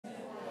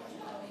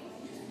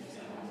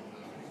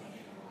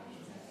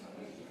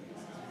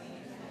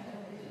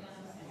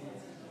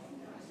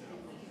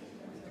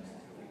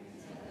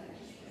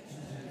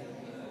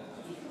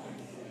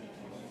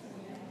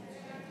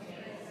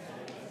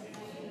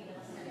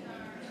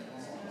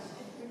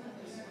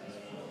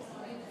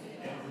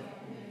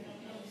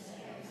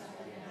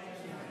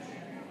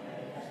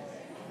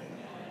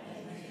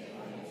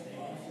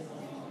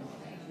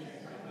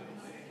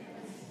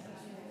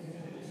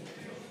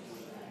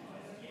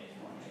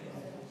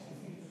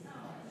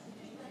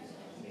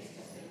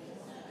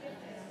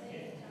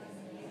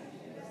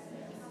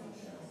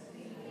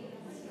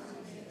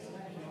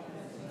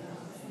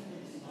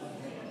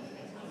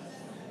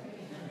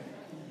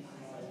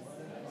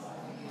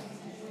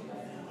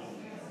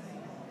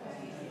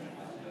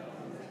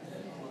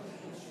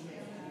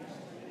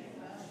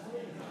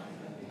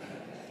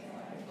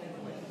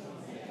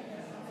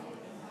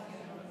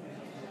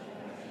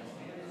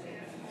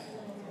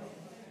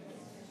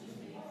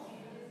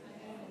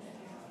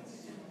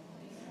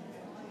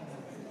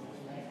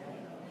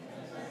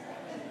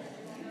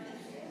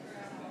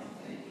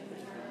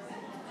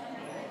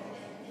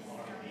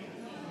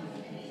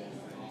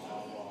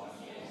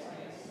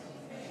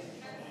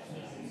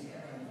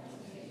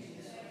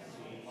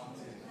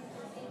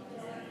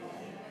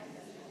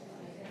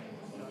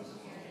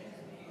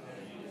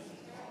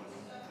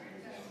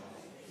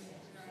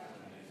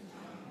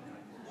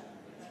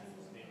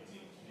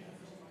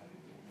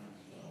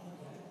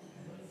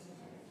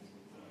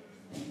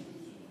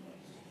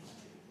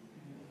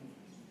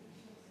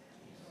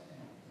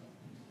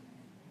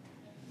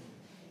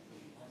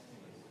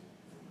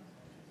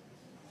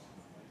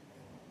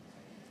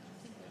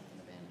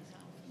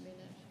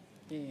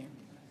Yeah.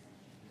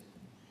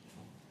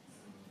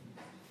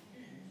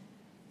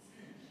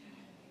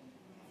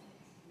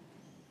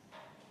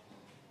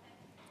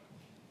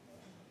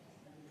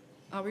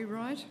 Are we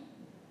right?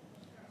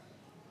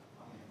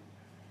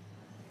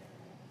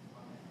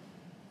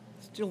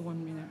 Still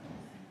 1 minute.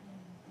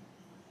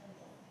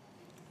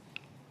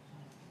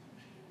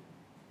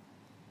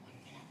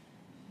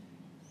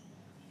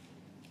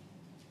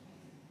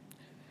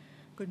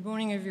 Good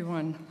morning,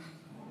 everyone.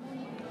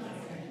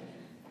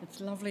 It's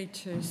lovely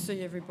to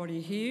see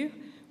everybody here.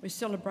 We're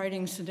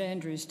celebrating St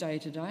Andrew's Day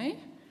today,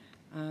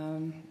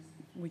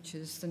 which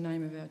is the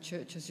name of our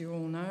church, as you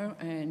all know,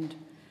 and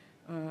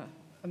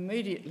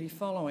immediately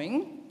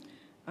following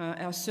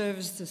our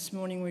service this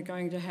morning, we're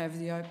going to have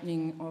the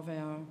opening of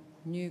our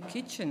new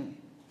kitchen.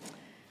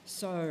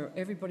 So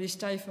everybody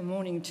stay for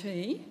morning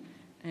tea,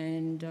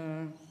 and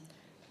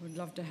we'd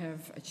love to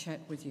have a chat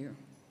with you.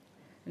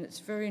 And it's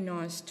very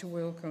nice to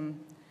welcome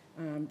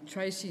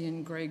Tracy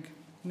and Greg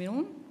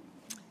Milne,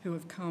 who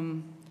have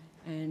come,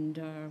 and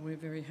we're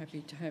very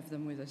happy to have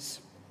them with us.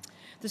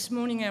 This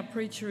morning our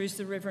preacher is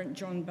the Reverend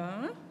John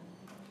Barr.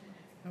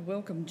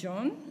 Welcome,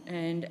 John,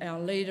 and our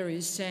leader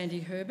is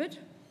Sandy Herbert.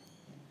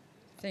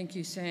 Thank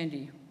you,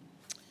 Sandy.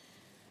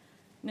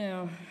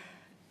 Now,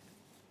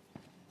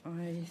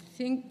 I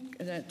think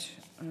that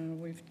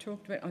we've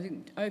talked about, I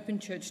think Open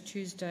Church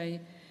Tuesday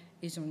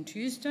is on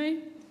Tuesday,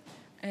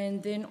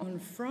 and then on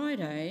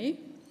Friday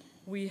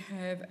we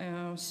have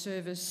our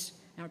service,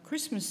 our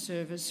Christmas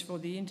service for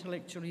the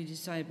intellectually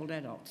disabled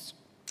adults.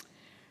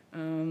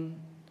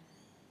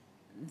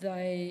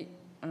 They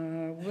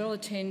are well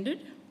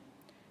attended,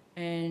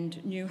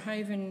 and New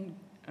Haven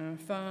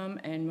Farm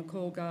and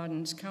McCall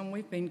Gardens come.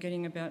 We've been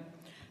getting about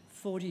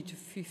 40 to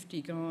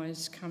 50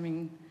 guys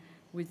coming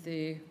with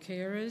their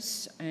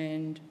carers,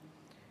 and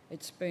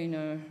it's been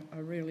a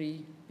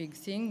really big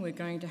thing. We're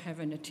going to have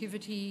a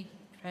nativity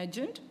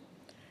pageant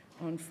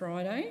on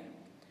Friday,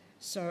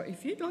 so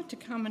if you'd like to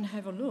come and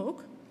have a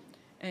look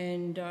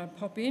and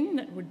pop in,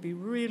 that would be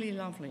really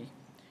lovely.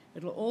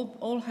 It'll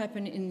all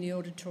happen in the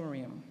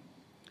auditorium.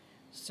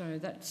 So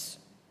that's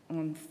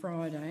on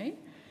Friday.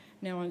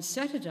 Now on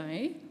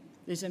Saturday,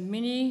 there's a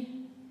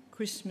mini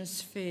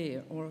Christmas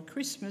fair, or a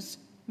Christmas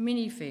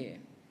mini fair.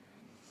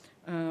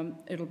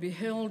 It'll be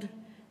held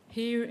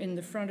here in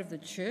the front of the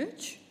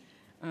church.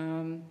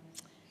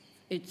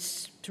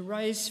 It's to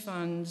raise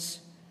funds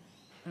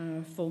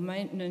for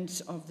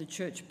maintenance of the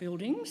church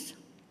buildings,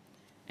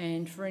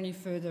 and for any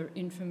further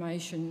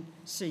information,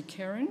 see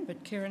Karen.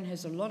 But Karen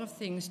has a lot of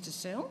things to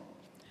sell,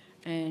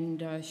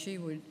 and she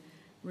would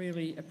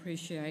really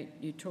appreciate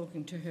you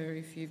talking to her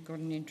if you've got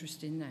an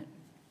interest in that.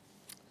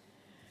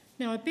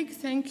 Now, a big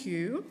thank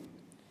you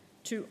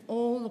to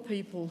all the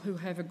people who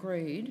have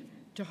agreed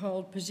to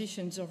hold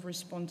positions of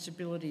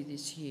responsibility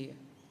this year.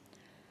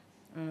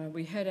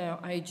 We had our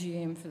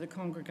AGM for the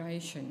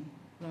congregation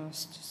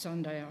last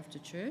Sunday after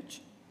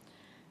church.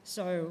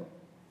 So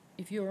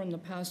if you're on the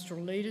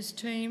pastoral leaders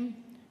team,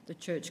 the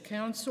church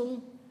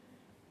council,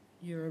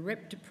 you're a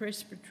rep to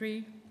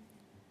presbytery,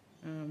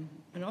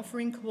 an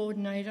offering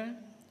coordinator,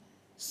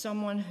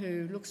 someone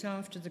who looks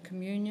after the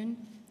communion,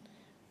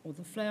 or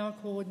the flower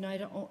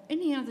coordinator, or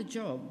any other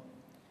job,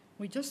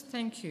 we just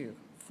thank you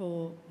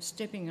for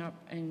stepping up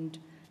and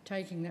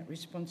taking that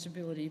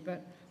responsibility.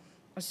 But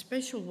a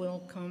special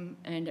welcome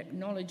and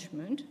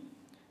acknowledgement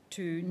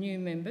to new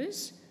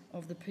members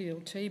of the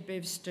PLT,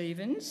 Bev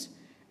Stevens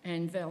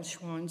and Val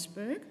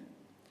Schweinsberg,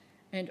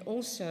 and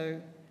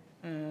also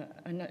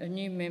a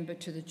new member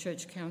to the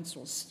Church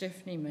Council,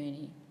 Stephanie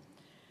Meany.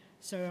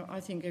 So I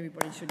think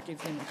everybody should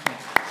give them a clap.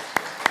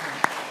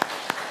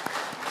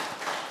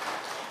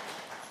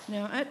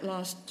 Now, at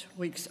last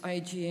week's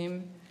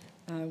AGM,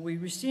 we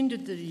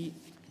rescinded the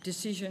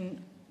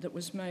decision that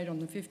was made on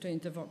the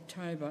 15th of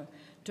October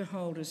to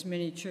hold as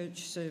many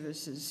church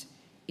services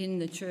in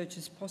the church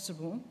as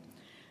possible.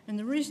 And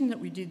the reason that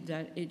we did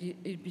that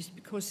is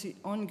because the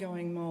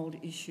ongoing mould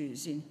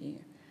issues in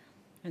here.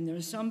 And there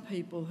are some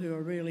people who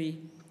are really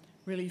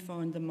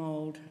find the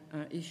mould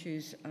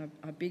issues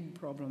a big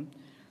problem,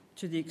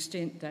 to the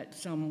extent that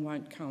some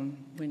won't come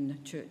when the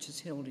church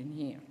is held in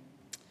here.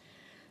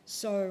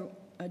 So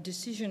a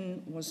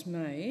decision was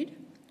made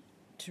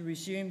to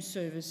resume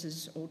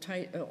services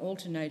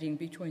alternating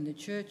between the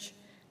church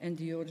and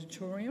the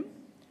auditorium,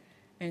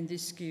 and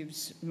this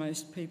gives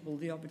most people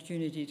the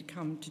opportunity to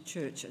come to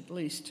church at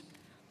least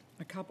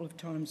a couple of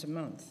times a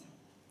month.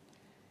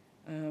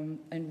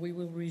 And we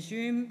will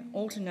resume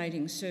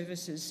alternating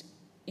services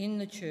in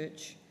the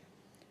church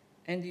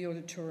and the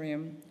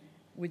auditorium,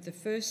 with the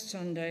first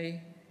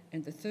Sunday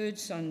and the third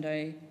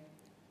Sunday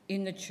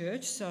in the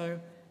church. So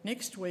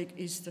next week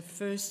is the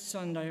first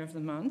Sunday of the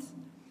month,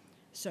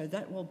 so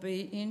that will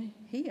be in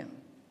here.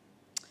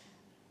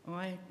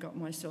 I got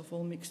myself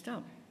all mixed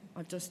up.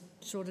 I've just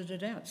sorted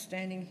it out,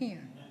 standing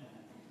here.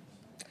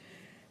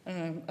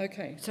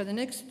 Okay, so the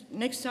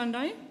next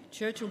Sunday,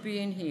 church will be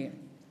in here,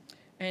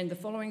 and the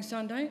following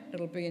Sunday,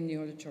 it'll be in the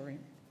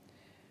auditorium.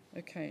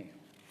 Okay,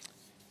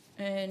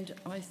 and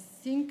I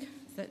think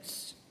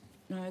that's...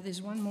 No,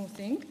 there's one more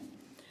thing.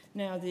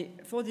 Now,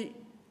 for the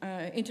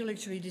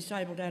intellectually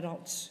disabled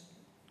adults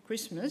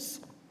Christmas,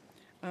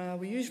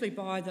 we usually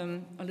buy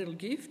them a little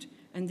gift,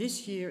 and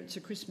this year it's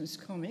a Christmas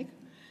comic,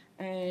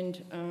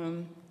 and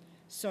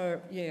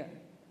so yeah,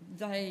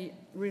 they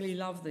really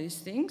love these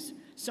things.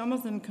 Some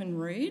of them can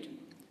read,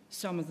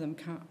 some of them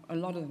can't, a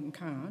lot of them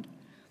can't,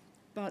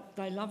 but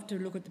they love to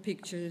look at the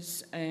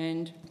pictures.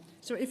 And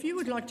so if you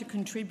would like to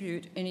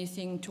contribute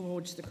anything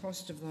towards the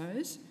cost of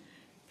those,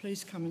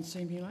 please come and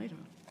see me later.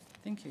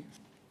 Thank you.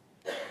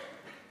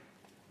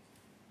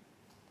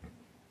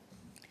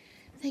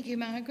 Thank you,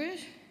 Margaret.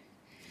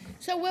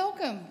 So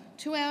welcome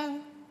to our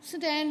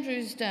St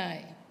Andrew's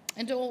Day,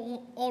 and to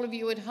all of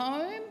you at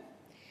home.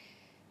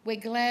 We're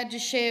glad to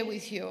share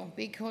with you,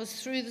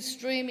 because through the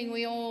streaming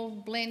we all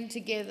blend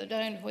together,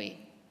 don't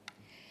we?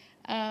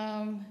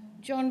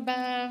 John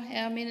Barr,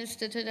 our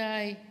minister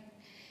today,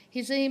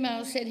 his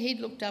email said he'd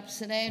looked up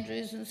St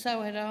Andrew's, and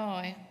so had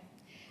I.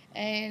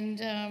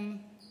 And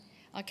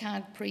I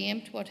can't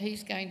preempt what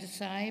he's going to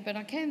say, but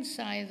I can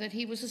say that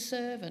he was a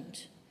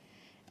servant,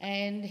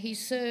 and he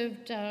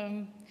served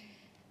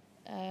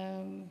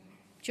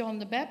John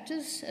the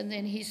Baptist, and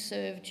then he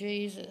served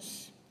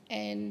Jesus.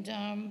 And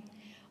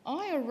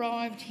I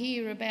arrived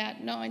here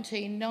about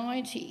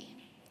 1990,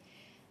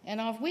 and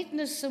I've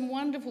witnessed some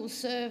wonderful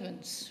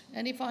servants,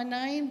 and if I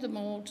named them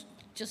all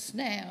just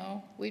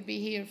now, we'd be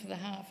here for the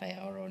half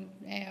hour or an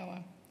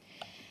hour.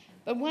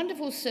 But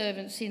wonderful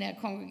servants in our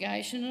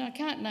congregation, and I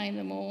can't name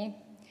them all,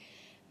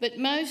 but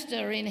most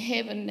are in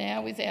heaven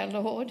now with our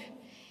Lord.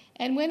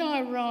 And when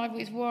I arrived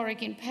with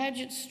Warwick in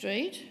Paget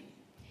Street,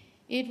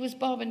 it was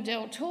Bob and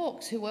Del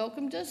Talks who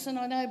welcomed us, and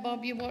I know,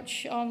 Bob, you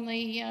watch on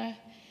the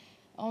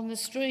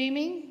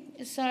streaming,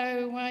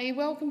 so he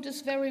welcomed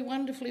us very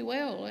wonderfully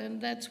well, and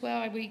that's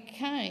why we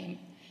came.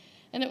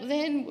 And it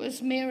then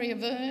was Mary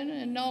Avern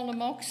and Nola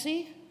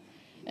Moxie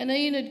and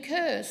Enid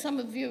Kerr. Some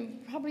of you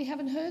probably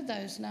haven't heard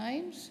those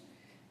names,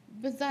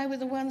 but they were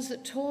the ones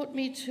that taught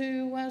me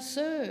to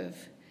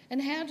serve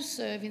and how to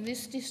serve in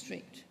this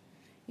district.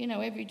 You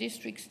know, every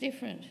district's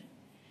different.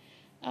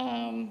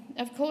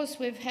 Of course,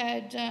 we've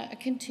had a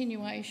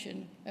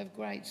continuation of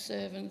great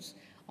servants,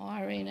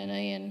 Irene and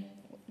Ian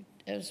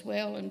as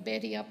well, and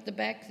Betty up the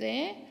back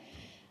there,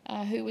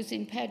 who was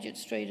in Paget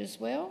Street as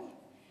well.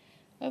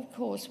 Of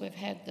course, we've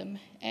had them,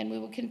 and we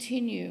will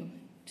continue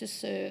to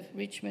serve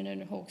Richmond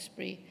and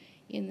Hawkesbury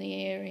in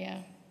the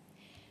area.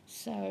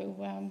 So,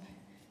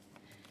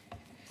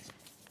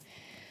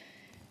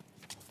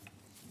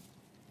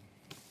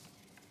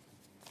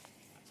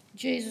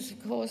 Jesus,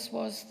 of course,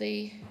 was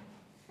the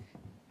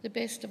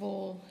best of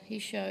all. He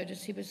showed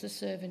us he was the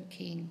servant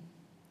king.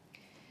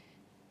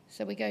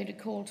 So we're going to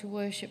call to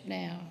worship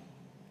now.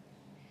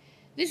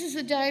 This is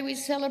the day we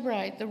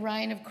celebrate the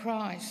reign of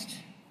Christ.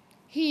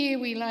 Here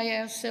we lay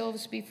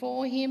ourselves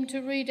before him to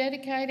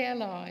rededicate our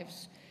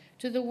lives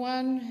to the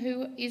one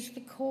who is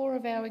the core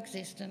of our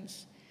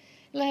existence.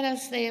 Let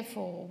us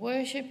therefore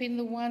worship in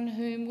the one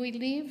whom we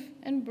live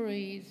and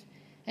breathe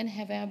and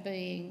have our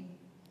being.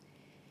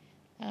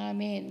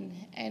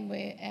 Amen. And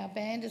our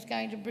band is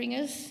going to bring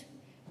us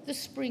the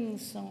spring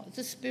song,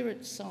 the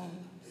Spirit song.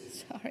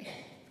 Sorry.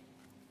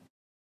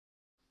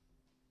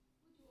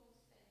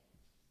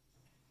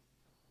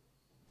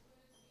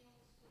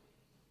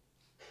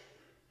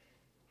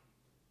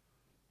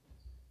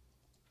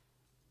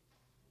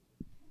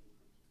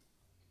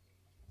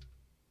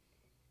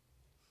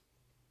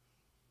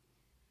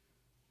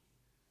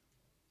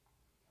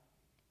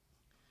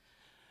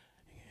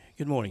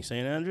 Good morning,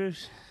 St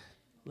Andrews.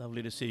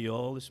 Lovely to see you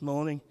all this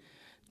morning.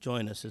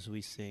 Join us as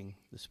we sing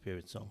the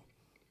Spirit song.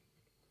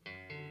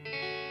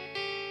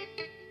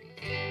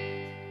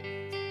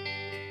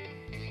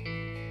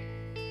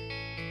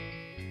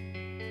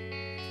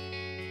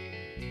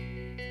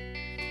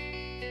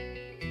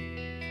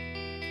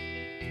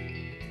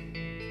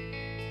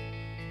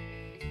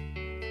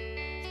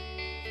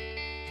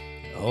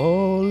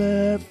 Oh,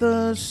 let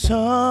the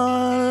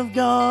Son of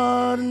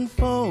God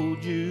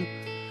enfold you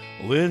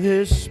with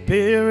his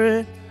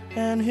Spirit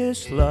and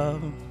his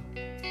love.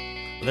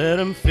 Let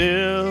him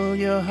fill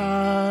your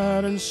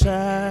heart and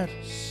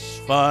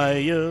satisfy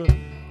your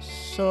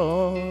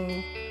soul.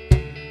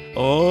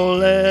 Oh,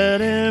 let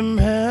him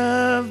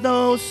have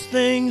those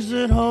things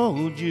that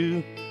hold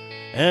you,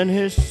 and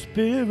his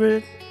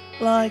Spirit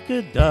like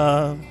a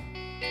dove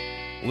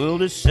will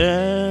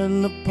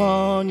descend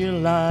upon your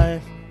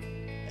life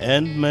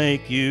and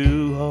make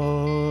you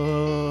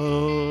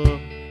whole.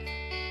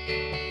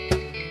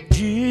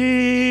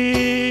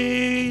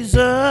 Jesus,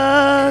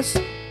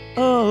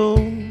 oh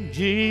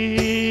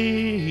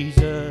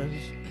Jesus,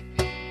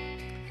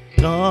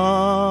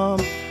 come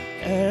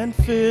and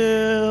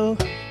fill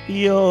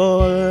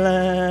your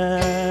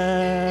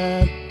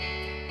land.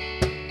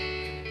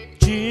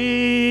 Jesus,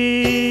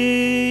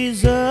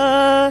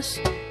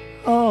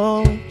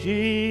 oh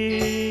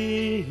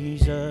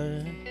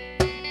Jesus,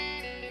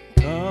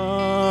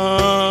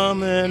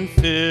 come and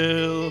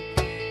fill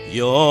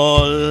your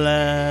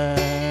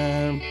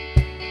land.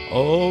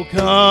 Oh,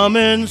 come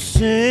and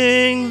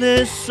sing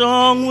this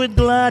song with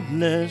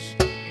gladness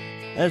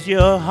as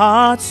your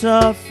hearts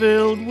are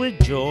filled with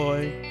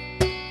joy.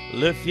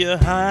 Lift your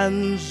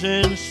hands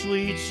in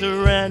sweet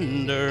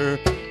surrender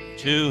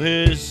to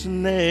his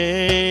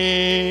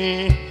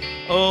name.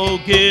 Oh,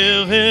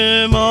 give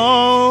him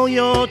all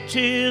your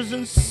tears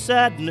and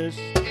sadness.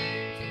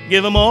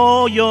 Give him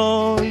all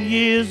your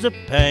years of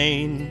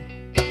pain,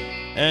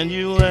 and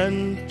you'll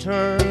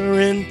enter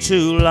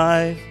into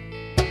life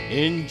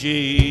in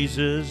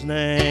Jesus'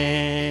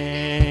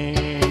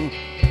 name.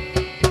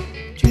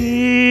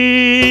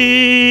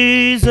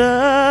 Jesus,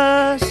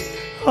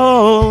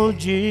 oh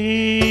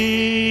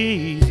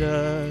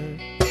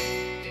Jesus,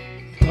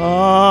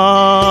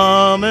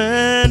 come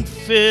and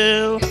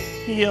fill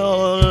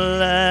your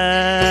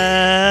lamps.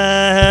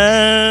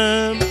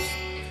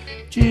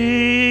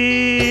 Jesus,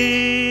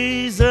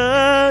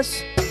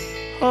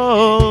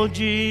 oh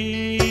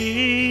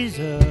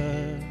Jesus,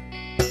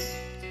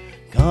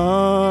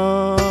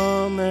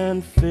 come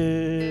and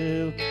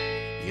fill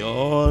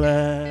your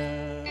lamp.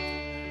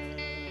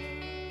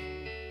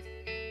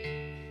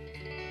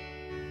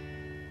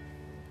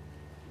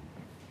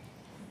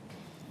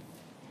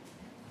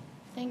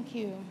 Thank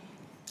you.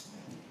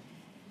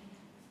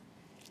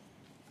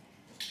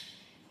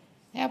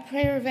 Our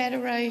prayer of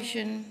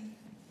adoration.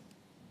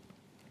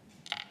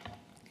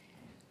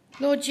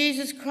 Lord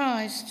Jesus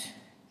Christ,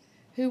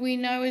 who we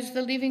know as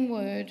the living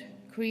Word,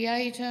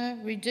 Creator,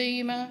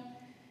 Redeemer,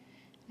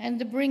 and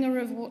the bringer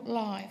of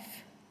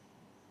life,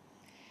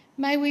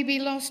 may we be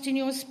lost in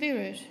your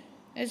Spirit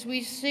as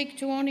we seek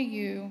to honour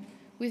you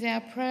with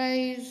our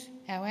praise,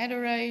 our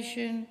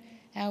adoration,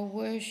 our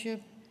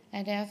worship,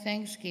 and our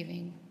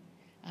thanksgiving.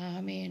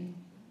 Amen.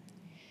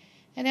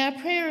 And our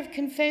prayer of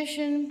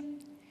confession.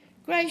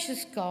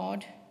 Gracious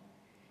God,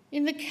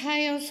 in the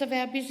chaos of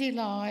our busy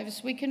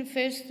lives, we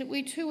confess that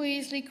we too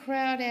easily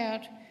crowd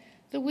out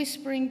the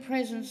whispering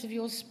presence of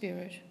your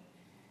Spirit,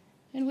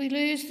 and we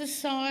lose the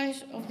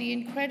sight of the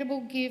incredible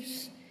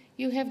gifts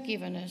you have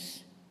given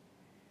us.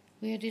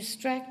 We are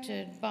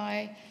distracted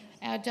by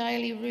our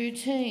daily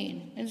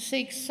routine and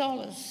seek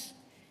solace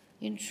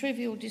in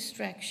trivial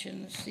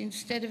distractions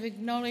instead of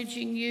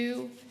acknowledging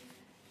you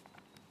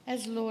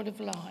as Lord of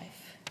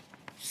life,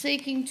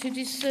 seeking to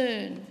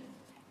discern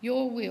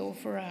your will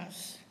for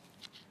us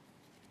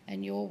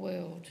and your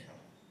world.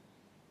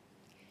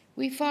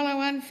 We follow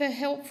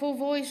unhelpful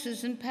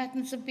voices and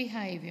patterns of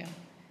behaviour.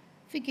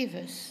 Forgive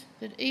us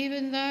that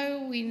even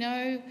though we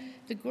know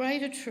the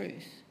greater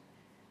truth,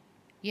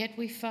 yet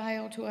we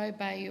fail to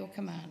obey your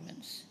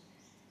commandments.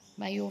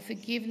 May your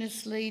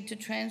forgiveness lead to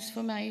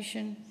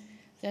transformation,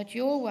 that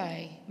your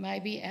way may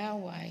be our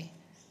way.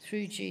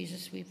 Through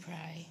Jesus we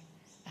pray.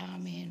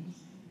 Amen.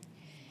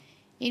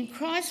 In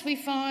Christ we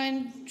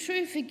find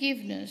true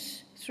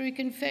forgiveness through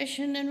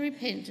confession and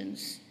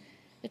repentance.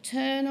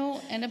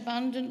 Eternal and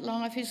abundant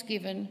life is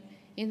given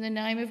in the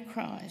name of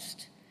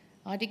Christ.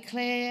 I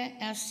declare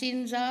our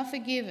sins are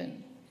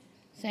forgiven.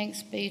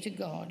 Thanks be to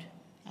God.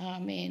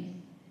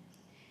 Amen.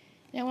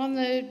 Now on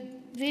the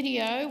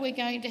video we're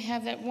going to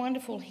have that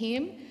wonderful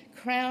hymn,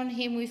 Crown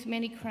Him with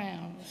Many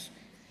Crowns.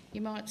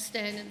 You might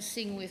stand and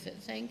sing with it.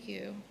 Thank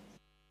you.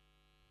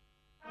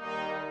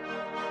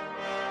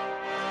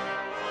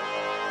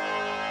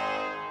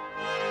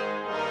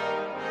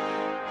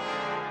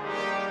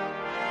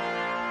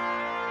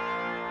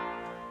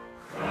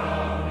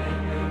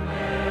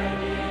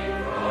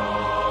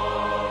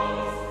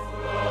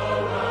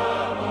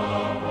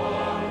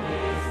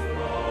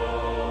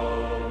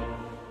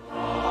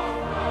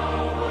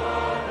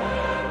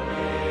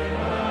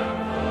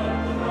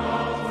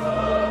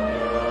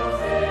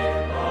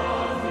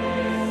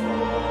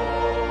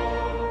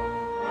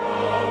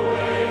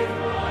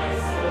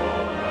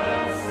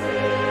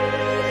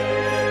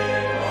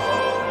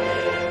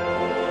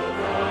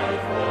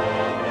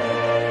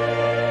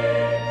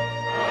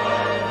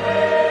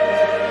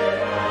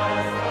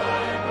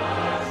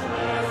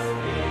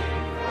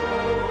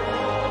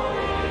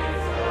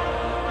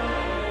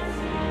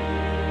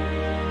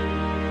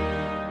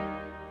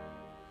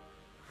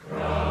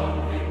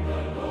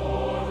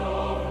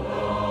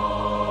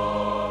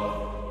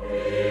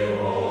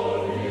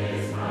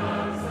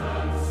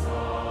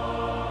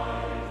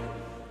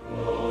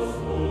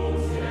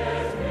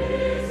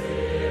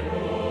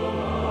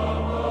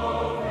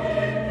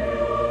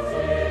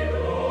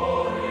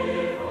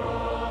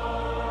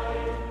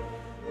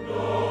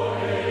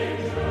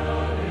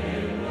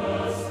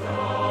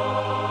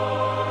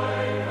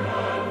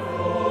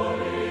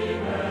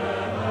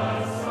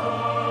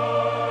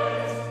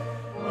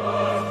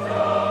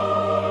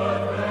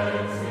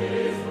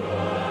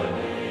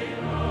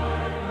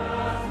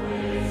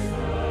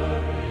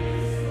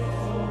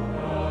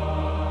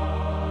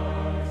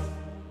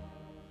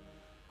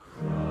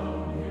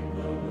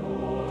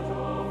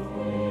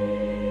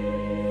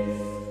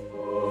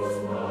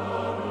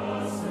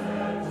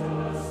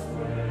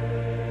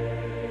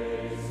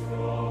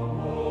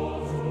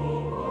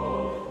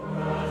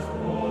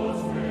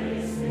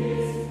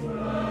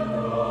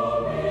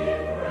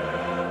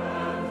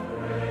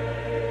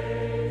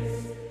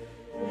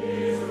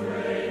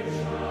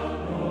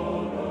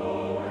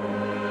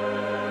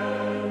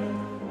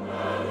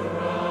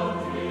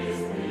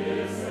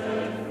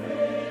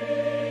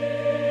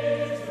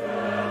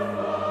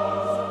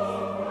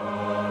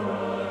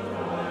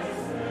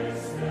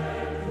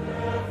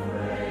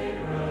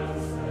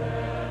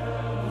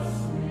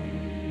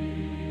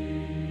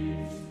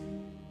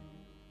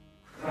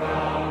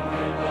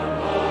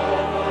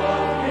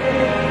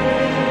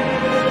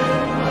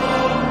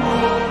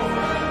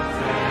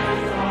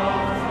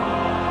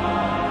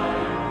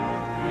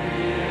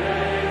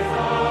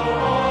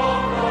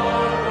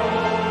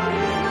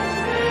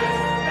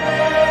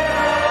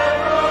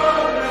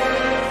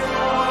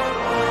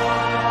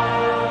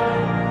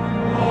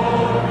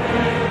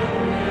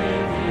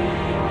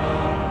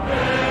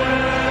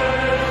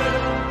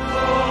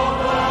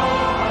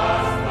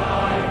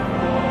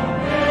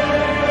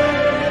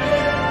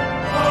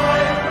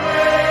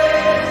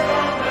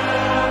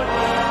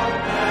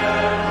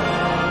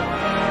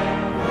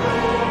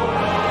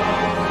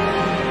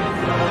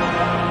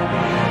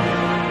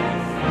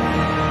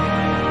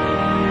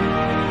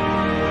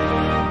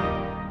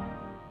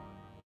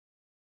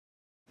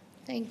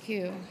 Thank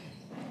you.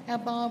 Our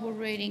Bible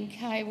reading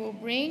Kay will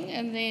bring,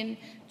 and then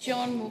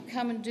John will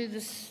come and do the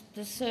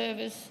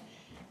service.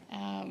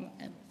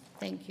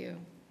 Thank you.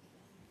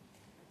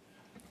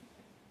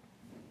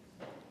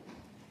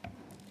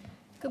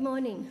 Good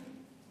morning.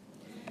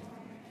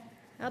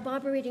 Our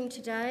Bible reading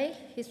today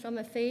is from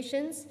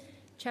Ephesians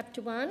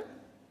chapter 1,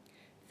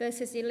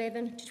 verses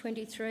 11 to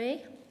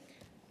 23,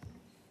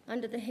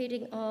 under the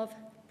heading of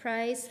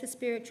Praise for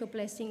Spiritual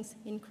Blessings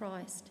in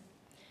Christ.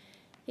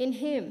 In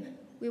him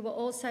we were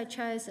also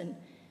chosen,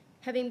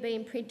 having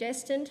been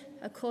predestined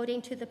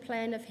according to the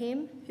plan of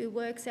him who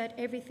works out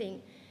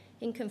everything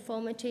in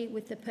conformity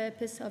with the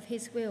purpose of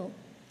his will,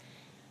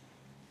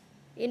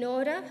 in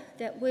order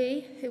that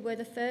we who were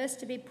the first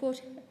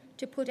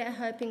to put our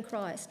hope in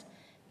Christ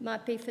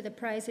might be for the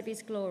praise of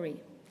his glory.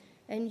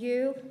 And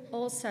you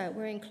also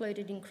were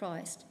included in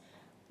Christ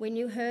when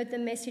you heard the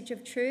message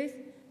of truth,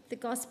 the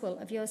gospel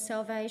of your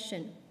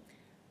salvation.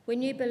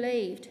 When you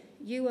believed,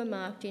 you were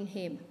marked in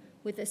him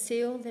with a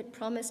seal that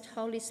promised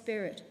Holy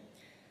Spirit,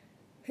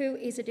 who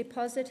is a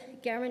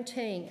deposit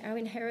guaranteeing our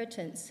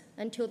inheritance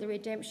until the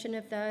redemption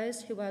of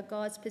those who are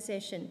God's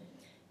possession,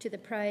 to the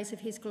praise of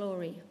his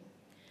glory.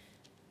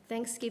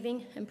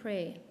 Thanksgiving and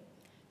prayer.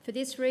 For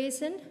this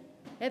reason,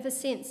 ever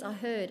since I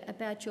heard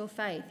about your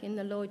faith in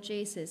the Lord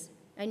Jesus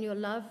and your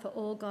love for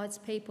all God's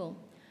people,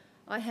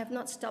 I have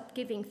not stopped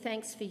giving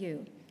thanks for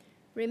you,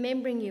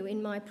 remembering you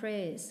in my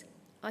prayers.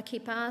 I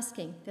keep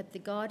asking that the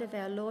God of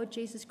our Lord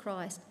Jesus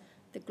Christ,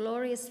 the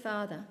glorious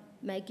Father,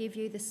 may give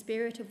you the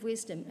spirit of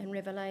wisdom and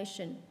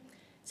revelation,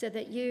 so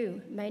that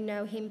you may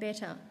know him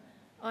better.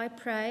 I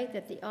pray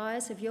that the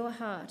eyes of your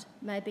heart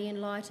may be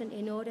enlightened,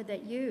 in order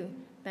that you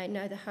may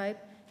know the hope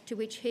to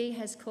which he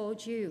has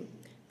called you,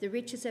 the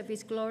riches of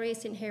his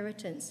glorious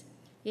inheritance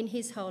in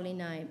his holy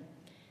name,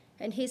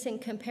 and his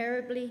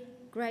incomparably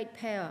great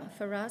power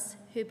for us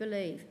who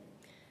believe.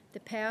 The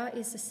power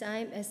is the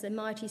same as the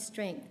mighty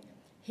strength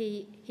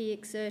he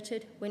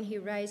exerted when he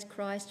raised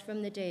Christ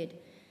from the dead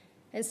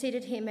and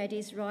seated him at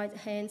his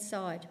right-hand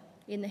side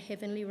in the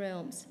heavenly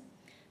realms,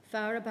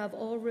 far above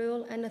all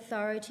rule and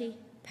authority,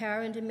 power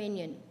and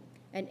dominion,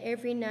 and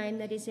every name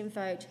that is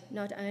invoked,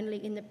 not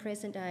only in the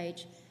present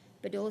age,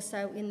 but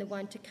also in the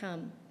one to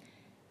come.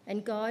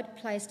 And God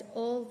placed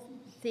all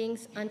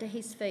things under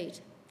his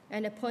feet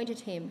and appointed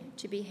him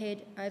to be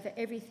head over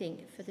everything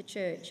for the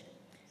church,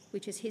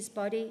 which is his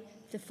body,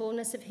 the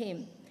fullness of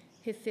him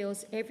who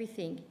fills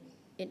everything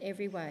in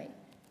every way.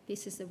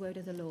 This is the word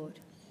of the Lord.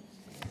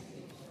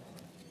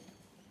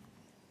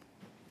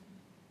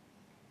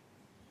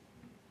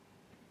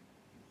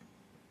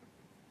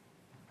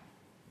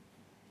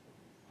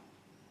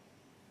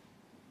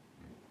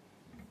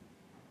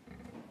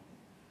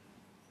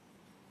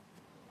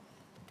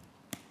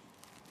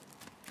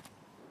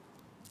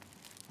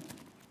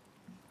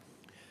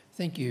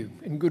 Thank you,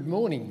 and good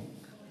morning.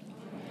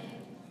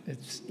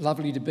 It's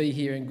lovely to be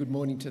here, and good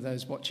morning to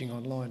those watching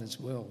online as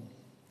well.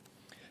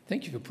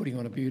 Thank you for putting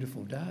on a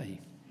beautiful day.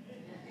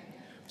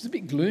 It was a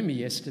bit gloomy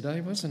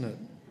yesterday, wasn't it?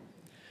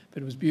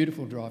 But it was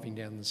beautiful driving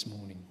down this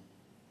morning.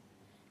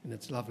 And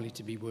it's lovely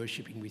to be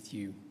worshipping with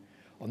you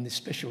on this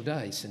special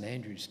day, St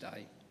Andrew's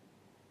Day.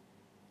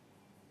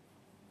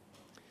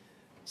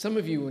 Some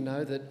of you will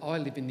know that I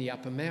live in the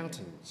upper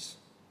mountains.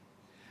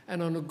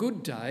 And on a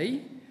good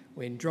day,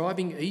 when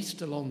driving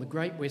east along the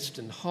Great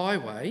Western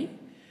Highway,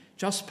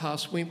 just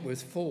past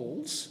Wentworth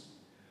Falls,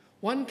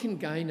 one can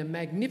gain a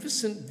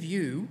magnificent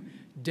view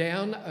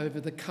down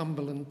over the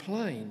Cumberland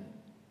Plain,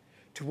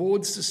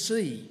 towards the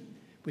sea,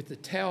 with the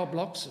tower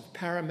blocks of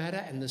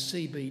Parramatta and the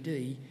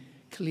CBD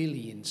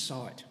clearly in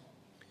sight.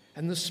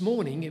 And this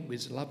morning it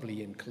was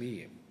lovely and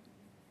clear.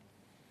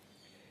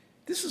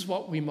 This is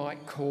what we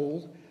might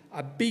call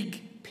a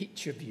big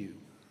picture view.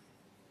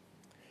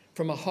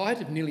 From a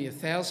height of nearly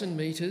 1,000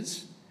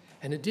 metres,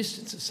 and a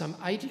distance of some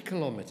 80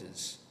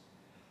 kilometres,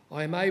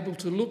 I am able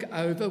to look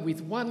over with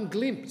one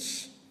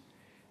glimpse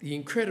the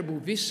incredible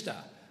vista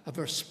of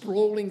a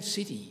sprawling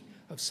city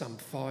of some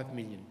 5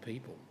 million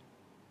people.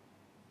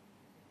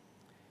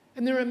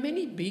 And there are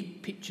many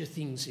big picture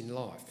things in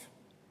life.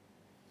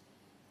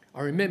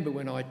 I remember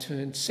when I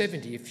turned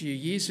 70 a few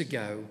years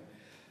ago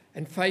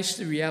and faced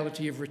the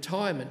reality of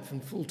retirement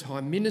from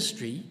full-time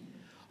ministry,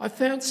 I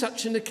found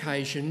such an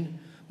occasion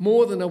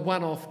more than a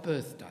one-off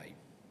birthday.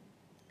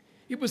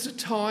 It was a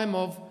time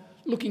of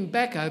looking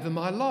back over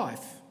my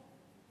life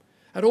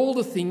at all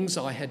the things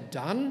I had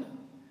done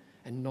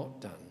and not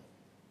done.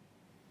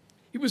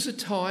 It was a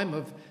time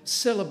of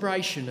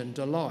celebration and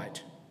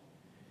delight.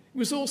 It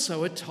was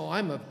also a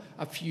time of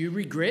a few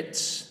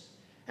regrets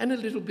and a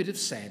little bit of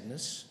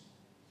sadness,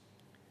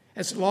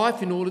 as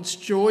life in all its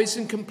joys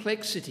and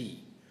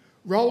complexity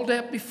rolled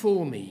out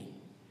before me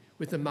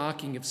with the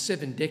marking of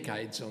 7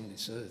 decades on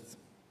this earth.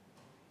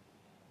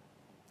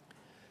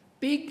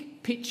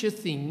 Big picture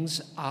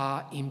things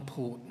are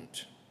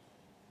important,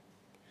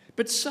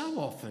 but so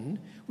often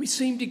we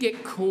seem to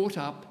get caught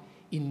up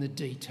in the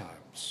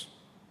details.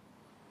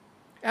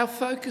 Our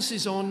focus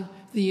is on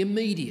the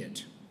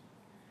immediate,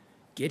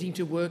 getting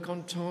to work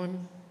on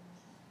time,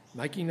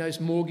 making those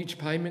mortgage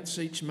payments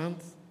each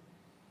month,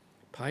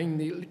 paying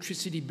the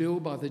electricity bill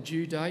by the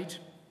due date,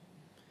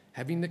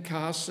 having the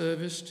car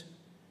serviced,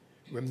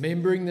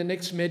 remembering the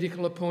next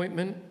medical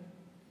appointment,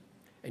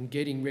 and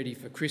getting ready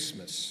for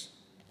Christmas,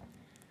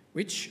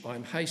 which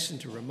I'm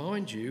hastened to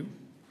remind you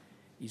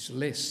is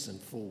less than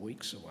 4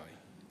 weeks away.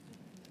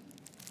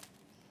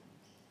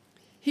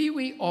 Here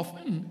we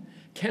often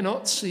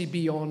cannot see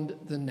beyond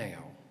the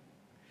now,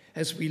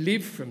 as we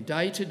live from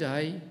day to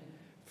day,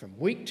 from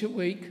week to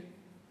week,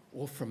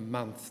 or from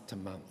month to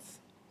month.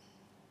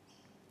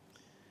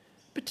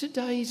 But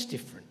today is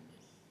different.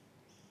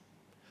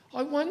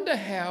 I wonder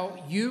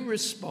how you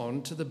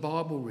respond to the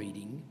Bible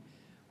reading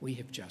we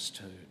have just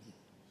heard.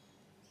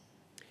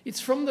 It's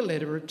from the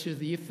letter to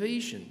the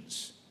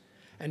Ephesians,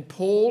 and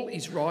Paul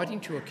is writing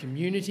to a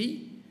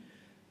community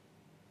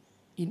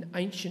in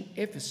ancient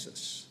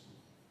Ephesus,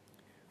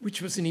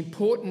 which was an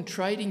important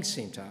trading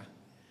centre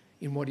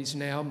in what is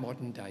now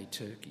modern-day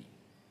Turkey.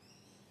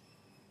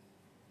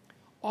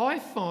 I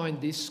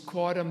find this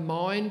quite a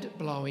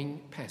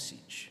mind-blowing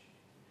passage,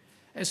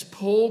 as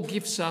Paul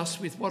gives us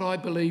with what I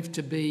believe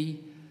to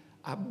be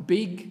a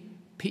big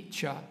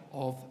picture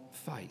of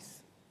faith.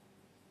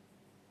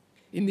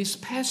 In this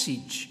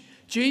passage,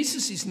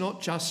 Jesus is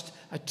not just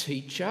a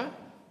teacher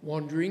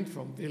wandering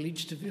from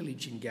village to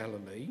village in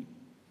Galilee,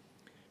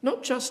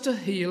 not just a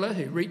healer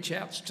who reaches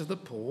out to the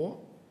poor,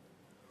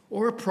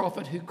 or a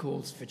prophet who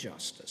calls for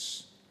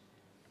justice.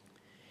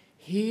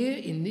 Here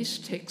in this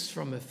text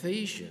from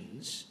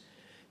Ephesians,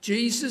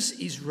 Jesus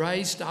is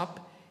raised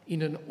up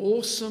in an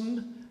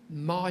awesome,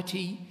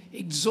 mighty,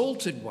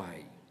 exalted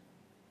way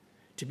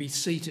to be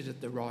seated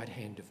at the right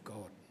hand of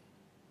God.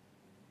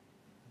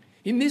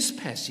 In this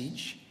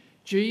passage,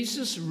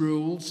 Jesus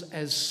rules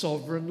as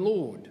sovereign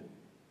Lord,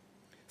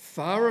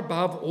 far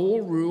above all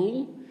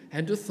rule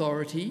and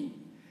authority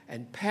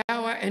and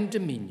power and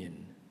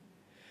dominion,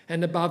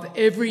 and above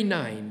every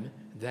name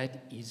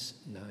that is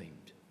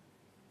named.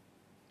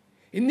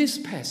 In this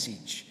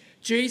passage,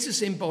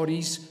 Jesus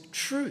embodies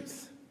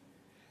truth,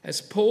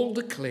 as Paul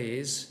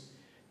declares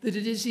that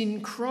it is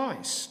in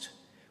Christ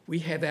we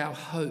have our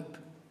hope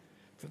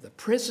for the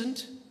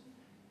present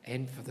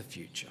and for the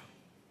future.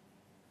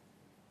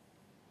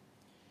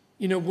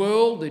 In a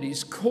world that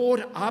is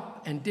caught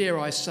up and, dare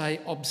I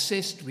say,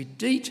 obsessed with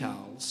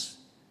details,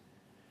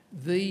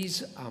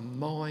 these are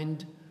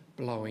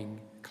mind-blowing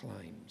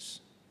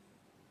claims.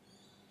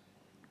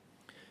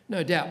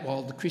 No doubt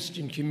while the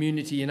Christian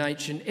community in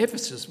ancient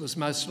Ephesus was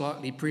most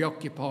likely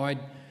preoccupied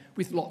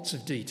with lots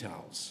of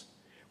details,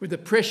 with the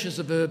pressures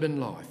of urban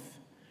life,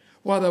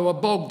 while they were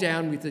bogged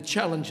down with the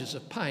challenges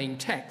of paying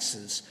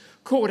taxes,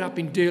 caught up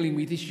in dealing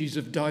with issues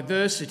of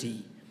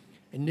diversity,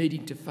 and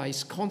needing to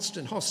face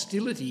constant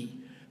hostility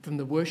from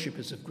the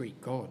worshippers of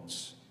Greek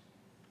gods.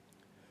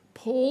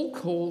 Paul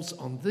calls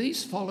on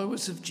these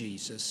followers of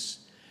Jesus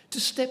to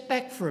step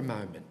back for a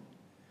moment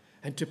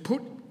and to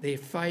put their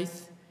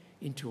faith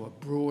into a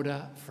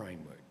broader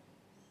framework.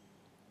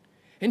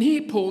 And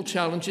here Paul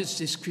challenges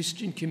this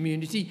Christian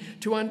community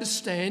to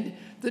understand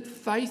that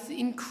faith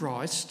in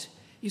Christ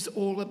is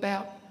all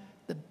about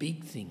the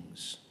big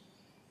things,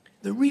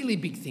 the really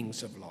big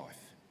things of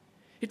life.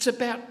 It's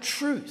about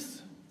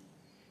truth.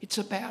 It's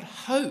about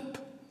hope.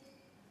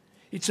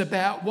 It's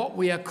about what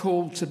we are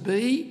called to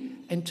be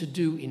and to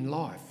do in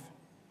life.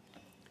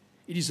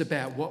 It is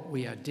about what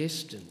we are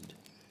destined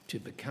to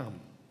become.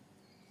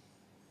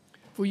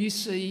 For you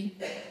see,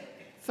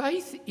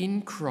 faith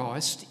in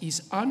Christ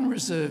is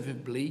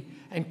unreservedly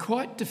and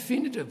quite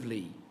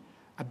definitively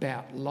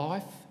about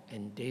life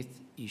and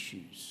death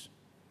issues.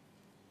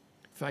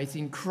 Faith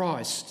in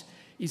Christ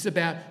is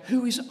about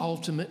who is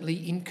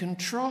ultimately in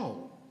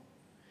control.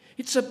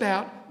 It's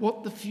about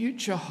what the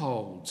future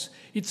holds.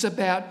 It's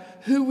about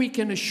who we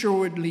can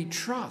assuredly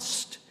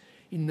trust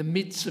in the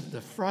midst of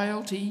the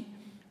frailty,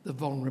 the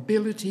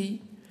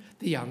vulnerability,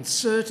 the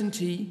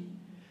uncertainty,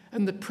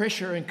 and the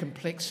pressure and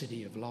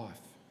complexity of life.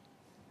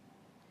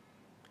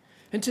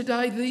 And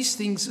today these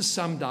things are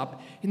summed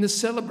up in the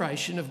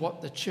celebration of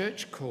what the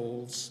church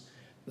calls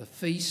the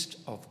Feast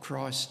of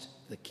Christ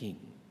the King.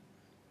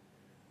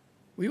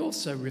 We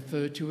also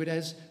refer to it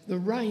as the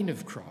reign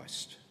of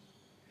Christ.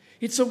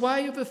 It's a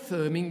way of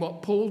affirming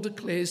what Paul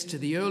declares to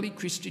the early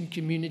Christian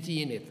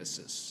community in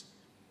Ephesus,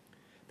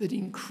 that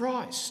in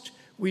Christ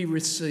we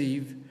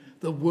receive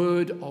the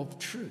word of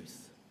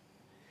truth.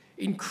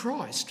 In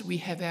Christ we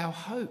have our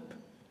hope.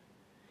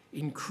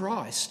 In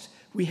Christ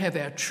we have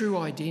our true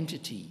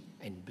identity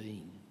and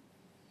being.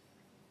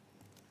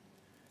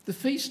 The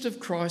Feast of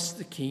Christ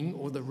the King,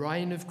 or the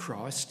reign of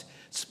Christ,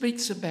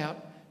 speaks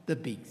about the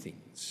big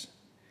things,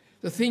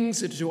 the things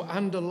that are to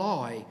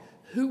underlie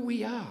who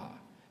we are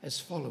as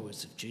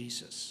followers of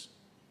Jesus.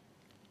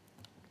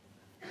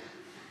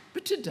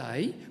 But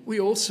today we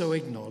also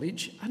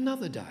acknowledge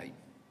another day,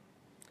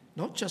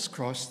 not just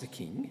Christ the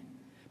King,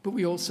 but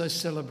we also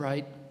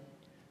celebrate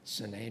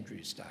St.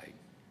 Andrew's Day.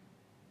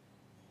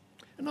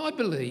 And I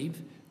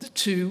believe the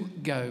two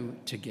go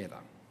together,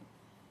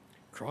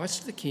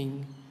 Christ the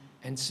King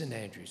and St.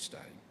 Andrew's Day,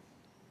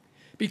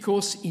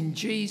 because in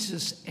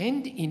Jesus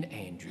and in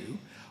Andrew,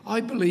 I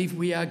believe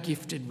we are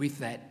gifted with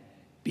that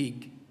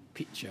big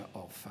picture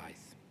of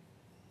faith.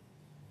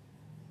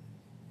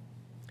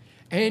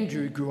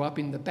 Andrew grew up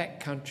in the back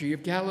country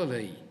of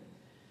Galilee,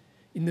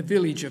 in the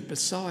village of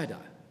Bethsaida,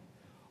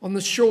 on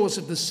the shores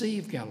of the Sea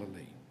of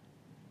Galilee.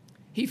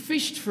 He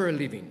fished for a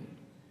living,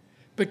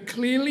 but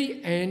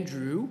clearly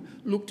Andrew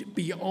looked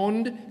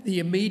beyond the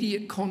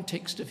immediate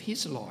context of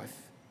his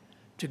life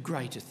to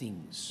greater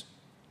things.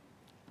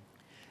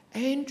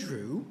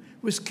 Andrew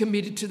was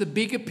committed to the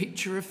bigger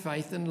picture of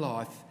faith and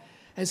life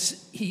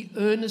as he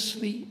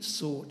earnestly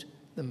sought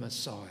the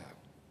Messiah.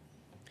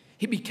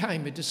 He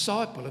became a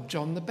disciple of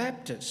John the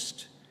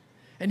Baptist,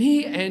 and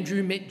here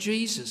Andrew met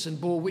Jesus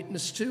and bore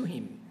witness to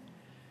him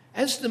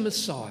as the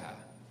Messiah,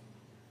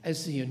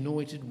 as the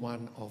anointed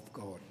one of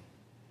God.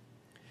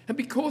 And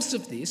because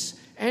of this,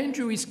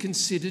 Andrew is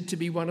considered to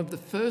be one of the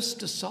first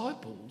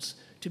disciples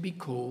to be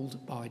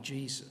called by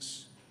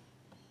Jesus.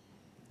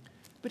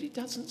 But it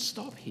doesn't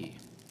stop here.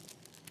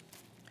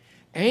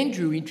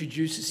 Andrew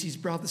introduces his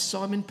brother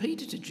Simon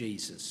Peter to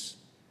Jesus.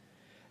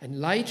 And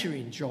later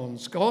in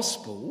John's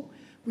Gospel,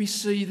 we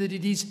see that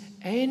it is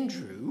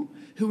Andrew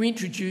who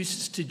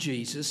introduces to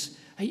Jesus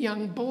a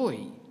young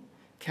boy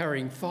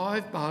carrying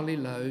 5 barley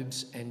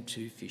loaves and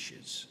 2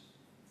 fishes.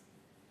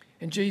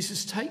 And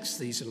Jesus takes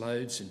these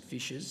loaves and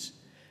fishes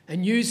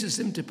and uses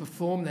them to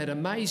perform that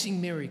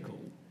amazing miracle,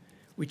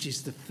 which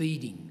is the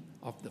feeding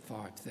of the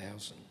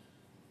 5,000.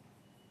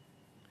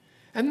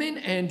 And then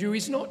Andrew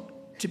is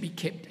not to be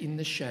kept in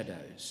the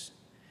shadows.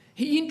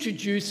 He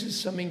introduces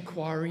some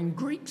inquiring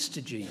Greeks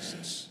to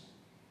Jesus.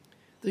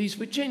 These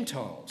were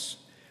Gentiles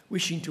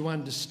wishing to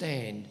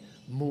understand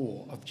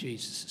more of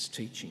Jesus'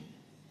 teaching.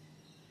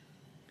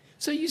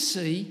 So you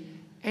see,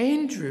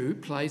 Andrew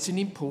plays an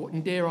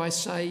important, dare I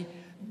say,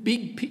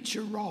 big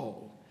picture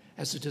role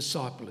as a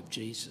disciple of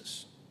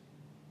Jesus.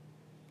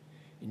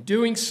 In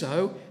doing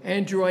so,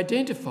 Andrew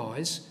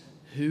identifies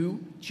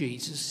who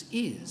Jesus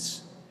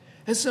is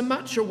as the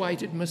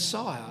much-awaited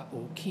Messiah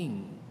or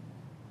King.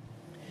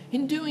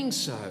 In doing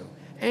so,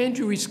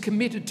 Andrew is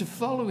committed to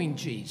following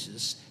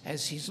Jesus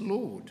as his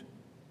Lord.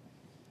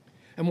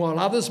 And while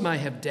others may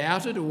have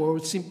doubted or were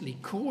simply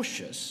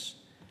cautious,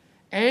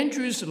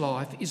 Andrew's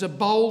life is a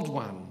bold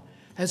one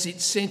as it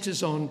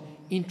centres on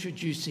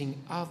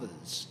introducing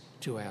others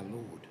to our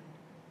Lord.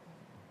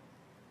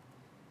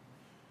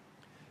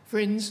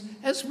 Friends,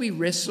 as we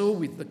wrestle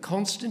with the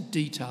constant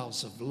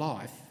details of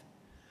life,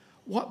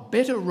 what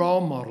better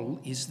role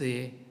model is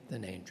there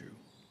than Andrew,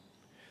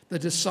 the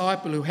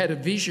disciple who had a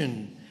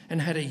vision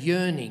and had a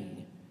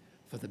yearning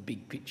for the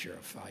big picture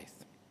of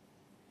faith?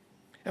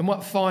 And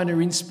what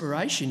finer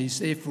inspiration is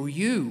there for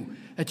you,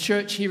 a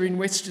church here in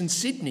Western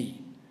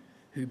Sydney,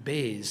 who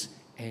bears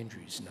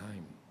Andrew's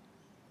name?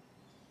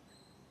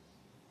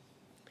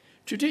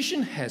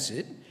 Tradition has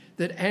it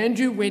that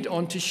Andrew went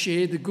on to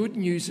share the good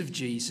news of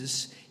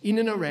Jesus in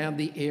and around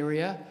the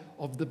area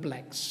of the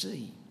Black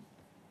Sea.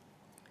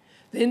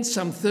 Then,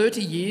 some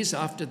 30 years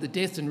after the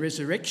death and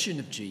resurrection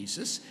of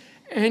Jesus,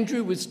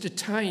 Andrew was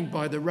detained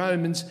by the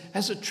Romans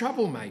as a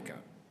troublemaker,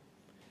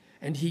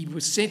 and he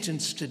was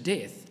sentenced to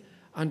death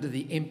under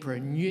the Emperor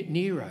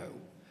Nero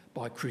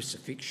by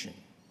crucifixion.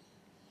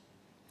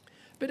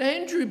 But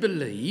Andrew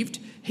believed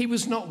he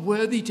was not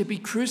worthy to be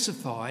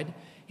crucified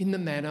in the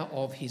manner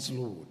of his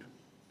Lord.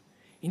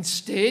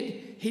 Instead,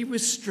 he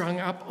was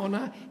strung up on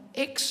a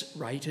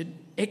X-shaped,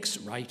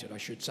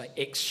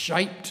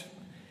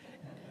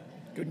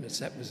 goodness,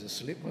 that was a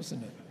slip,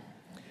 wasn't it?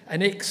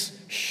 An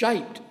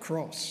X-shaped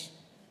cross,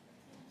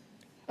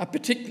 a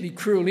particularly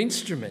cruel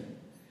instrument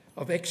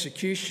of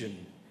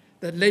execution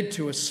that led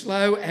to a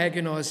slow,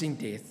 agonising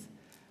death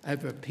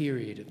over a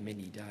period of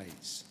many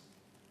days.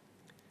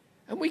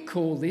 And we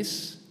call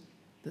this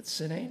the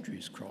St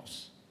Andrew's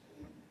Cross.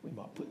 We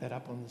might put that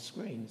up on the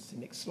screen. It's the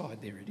next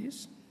slide. There it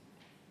is.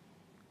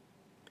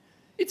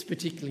 It's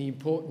particularly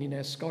important in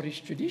our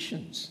Scottish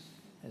traditions,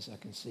 as I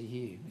can see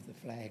here with the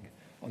flag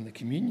on the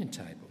communion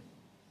table.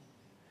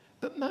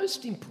 But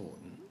most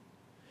important,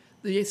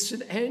 the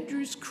St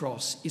Andrew's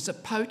Cross is a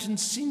potent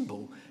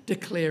symbol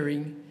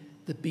declaring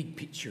the big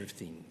picture of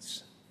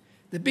things,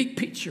 the big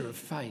picture of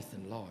faith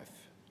and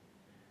life.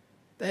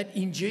 That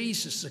in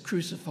Jesus, the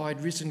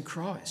crucified, risen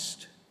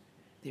Christ,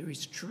 there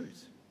is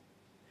truth.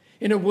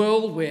 In a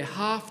world where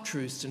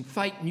half-truths and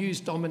fake news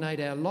dominate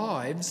our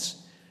lives,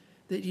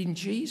 that in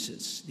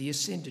Jesus, the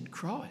ascended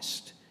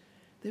Christ,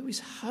 there is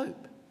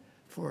hope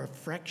for a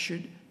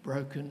fractured,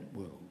 broken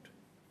world.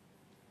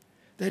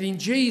 That in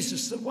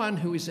Jesus, the one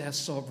who is our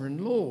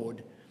sovereign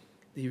Lord,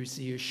 there is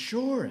the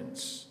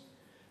assurance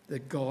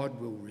that God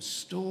will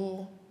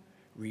restore,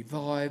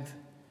 revive,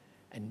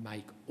 and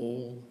make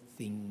all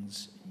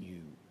things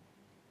new.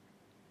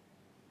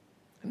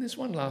 And there's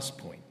one last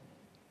point.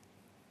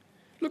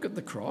 Look at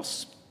the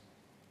cross.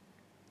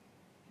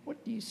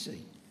 What do you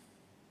see?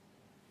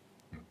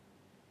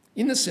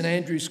 In the St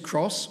Andrew's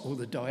Cross, or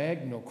the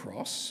diagonal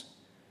cross,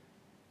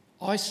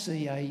 I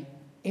see an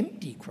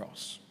empty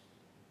cross.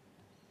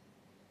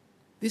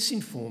 This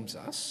informs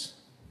us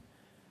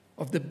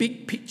of the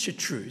big picture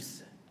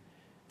truth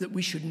that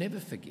we should never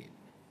forget.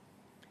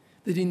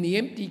 That in the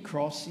empty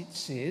cross it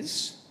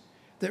says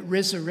that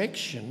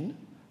resurrection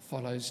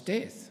follows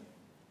death,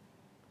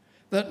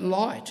 that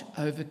light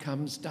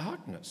overcomes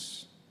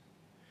darkness,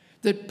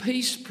 that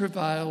peace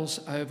prevails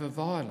over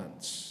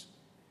violence,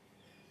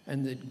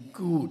 and that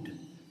good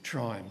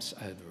triumphs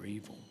over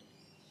evil.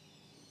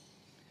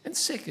 And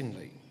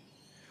secondly,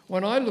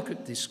 when I look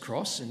at this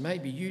cross, and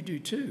maybe you do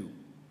too,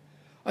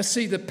 I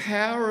see the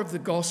power of the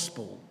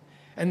gospel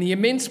and the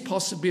immense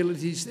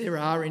possibilities there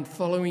are in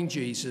following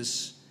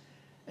Jesus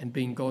and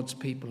being God's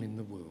people in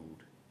the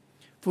world.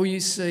 For you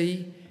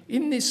see,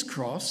 in this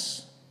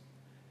cross,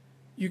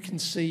 you can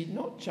see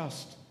not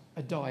just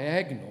a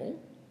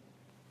diagonal,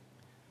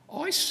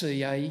 I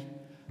see a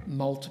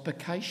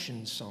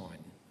multiplication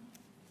sign.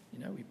 You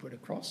know, we put a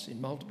cross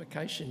in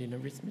multiplication in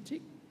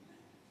arithmetic.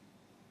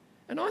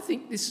 And I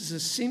think this is a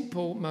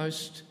simple,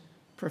 most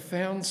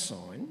profound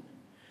sign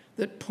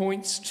that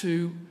points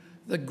to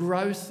the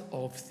growth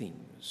of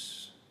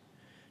things,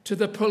 to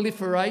the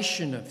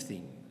proliferation of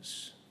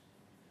things,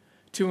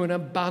 to an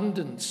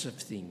abundance of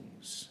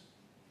things,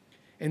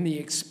 and the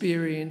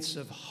experience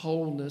of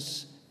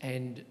wholeness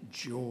and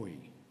joy.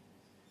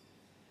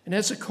 And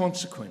as a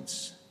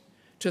consequence,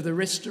 to the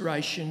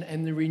restoration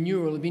and the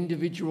renewal of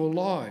individual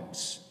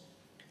lives,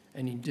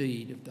 and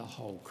indeed of the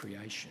whole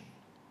creation.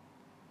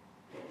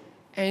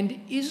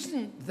 And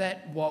isn't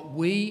that what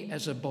we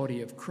as a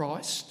body of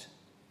Christ,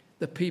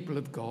 the people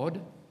of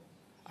God,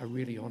 are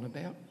really on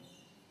about?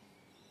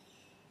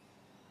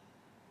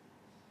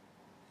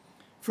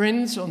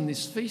 Friends, on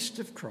this feast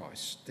of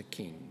Christ, the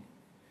King,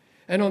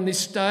 and on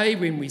this day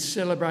when we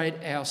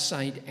celebrate our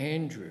Saint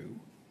Andrew,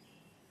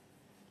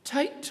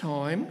 take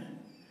time,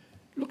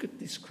 look at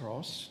this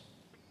cross,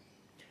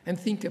 and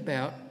think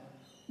about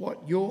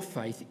what your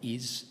faith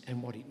is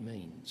and what it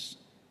means.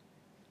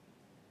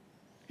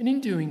 And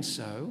in doing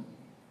so,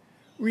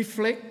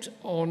 reflect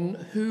on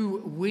who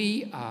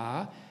we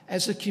are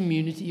as a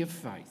community of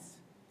faith.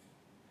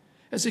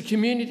 As a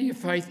community of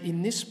faith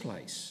in this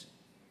place.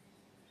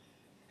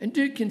 And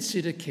do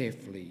consider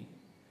carefully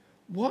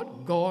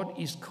what God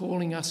is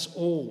calling us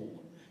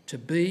all to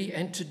be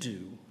and to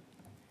do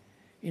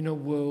in a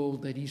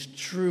world that is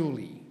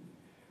truly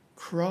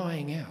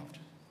crying out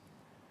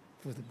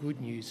for the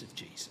good news of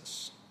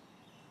Jesus.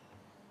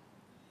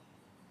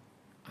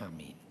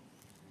 Amen.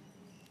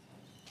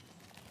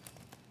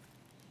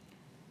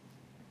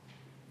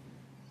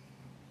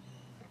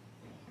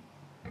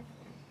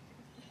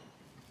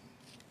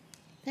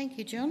 Thank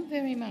you, John,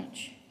 very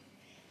much.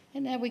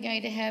 And now we're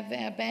going to have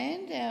our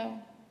band, our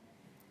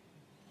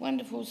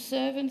wonderful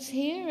servants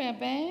here, our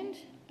band,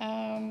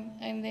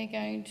 and they're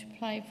going to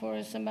play for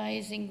us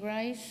Amazing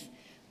Grace,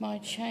 My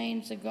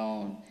Chains Are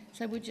Gone.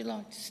 So would you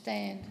like to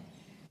stand?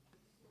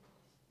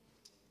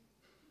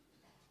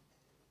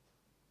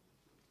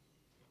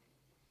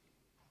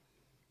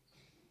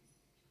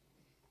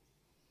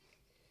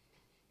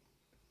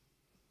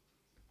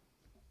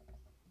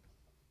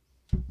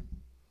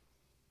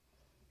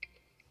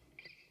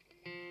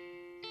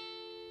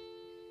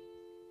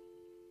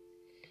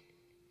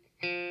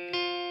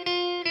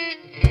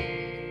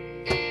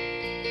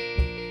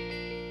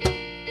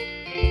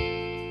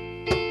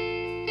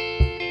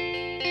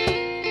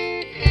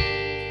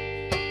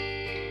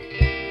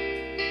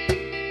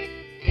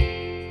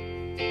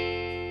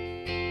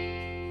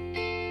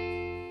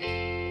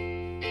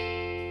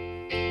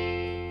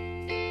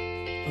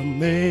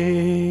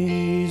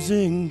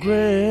 Amazing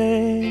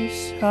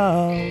grace,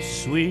 how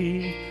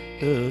sweet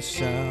the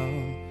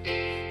sound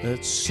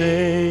that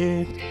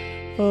saved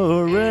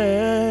a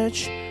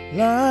wretch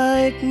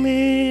like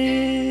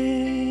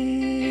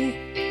me.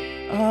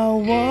 I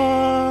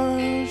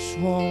was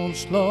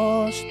once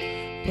lost,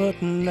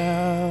 but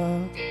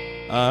now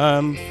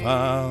I'm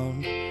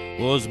found.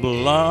 Was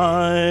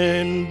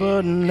blind,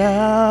 but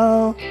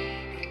now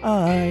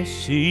I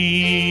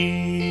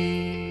see.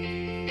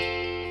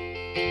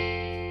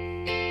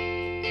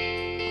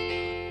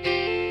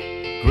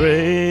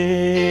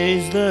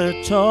 Grace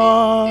that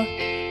taught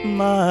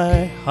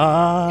my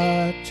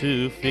heart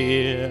to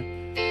fear,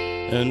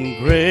 and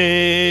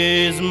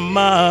grace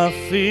my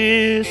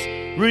fears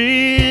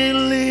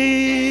relieved.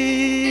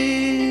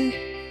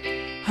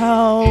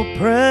 How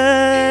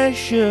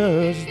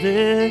precious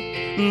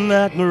did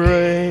that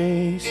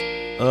grace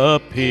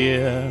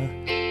appear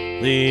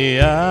the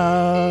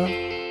hour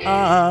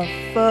I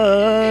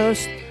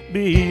first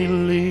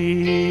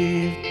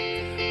believed.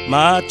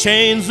 My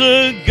chains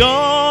are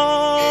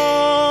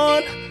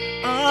gone,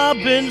 I've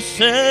been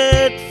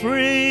set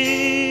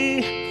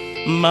free.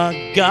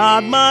 My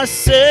God, my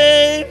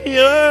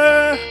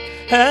Savior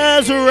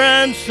has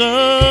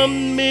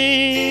ransomed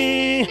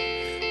me.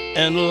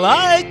 And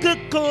like a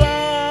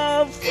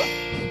cloud,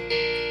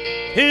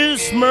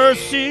 His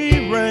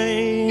mercy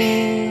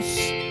reigns,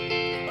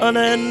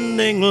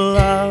 unending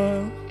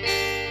love,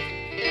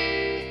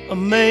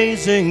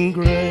 amazing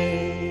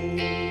grace.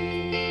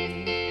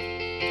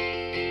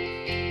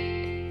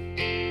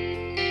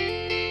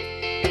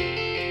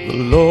 The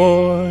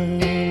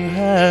Lord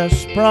has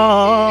has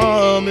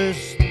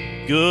promised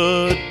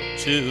good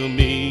to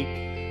me.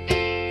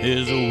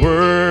 His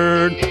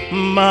word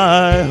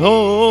my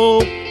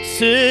hope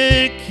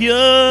secures.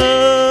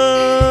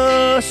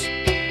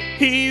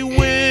 He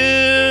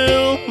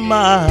will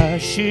my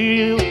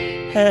shield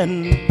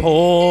and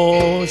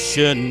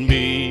portion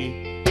be,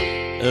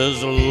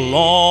 as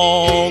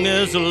long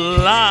as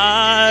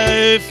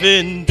life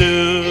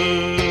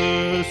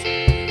endures.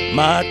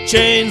 My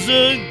chains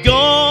are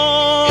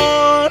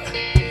gone,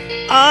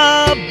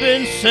 I've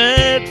been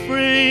set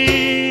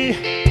free.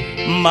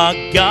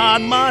 My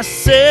God, my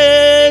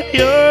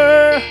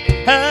Savior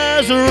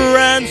has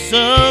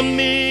ransomed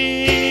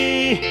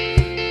me.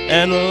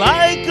 And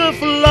like a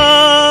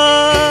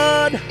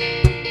flood,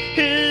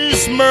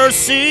 His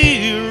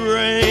mercy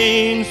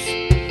reigns.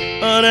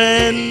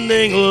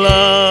 Unending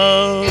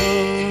love,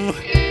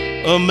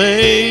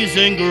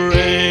 amazing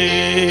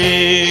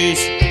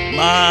grace.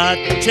 My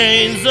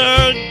chains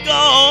are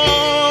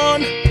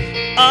gone,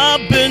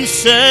 I've been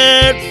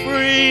set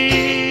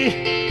free.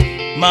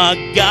 My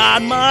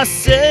God, my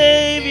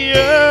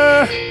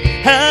Savior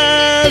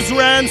has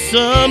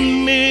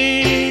ransomed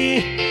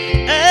me.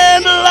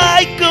 And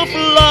like a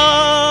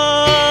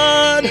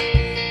flood,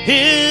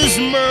 His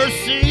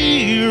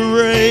mercy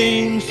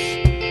reigns.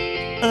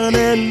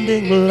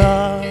 Unending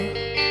love,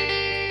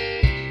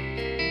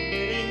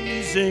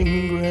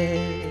 amazing grace.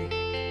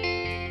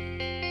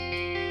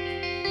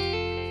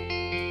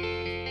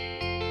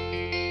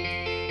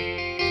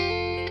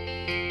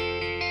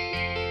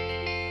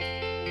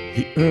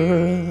 The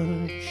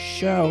earth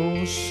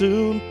shall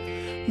soon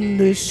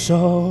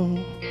dissolve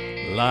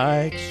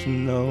like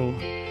snow.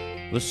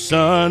 The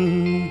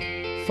sun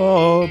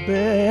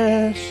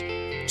forbears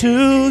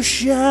to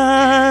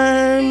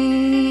shine,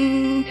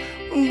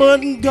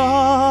 but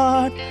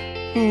God,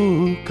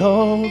 who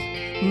called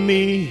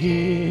me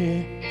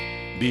here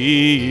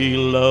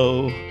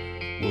below,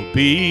 will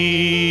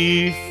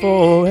be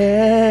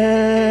forever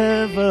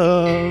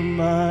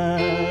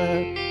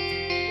mine.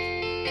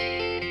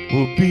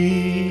 Will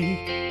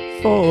be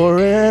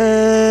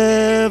forever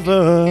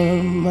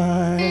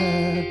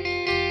mine.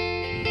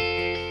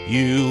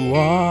 You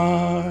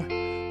are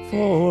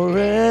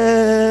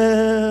forever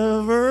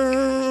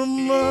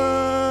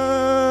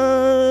mine.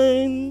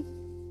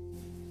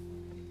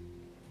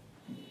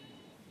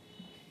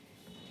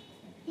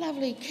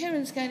 Lovely.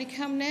 Karen's going to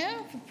come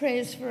now for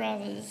prayers for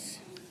others.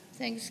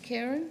 Thanks,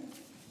 Karen.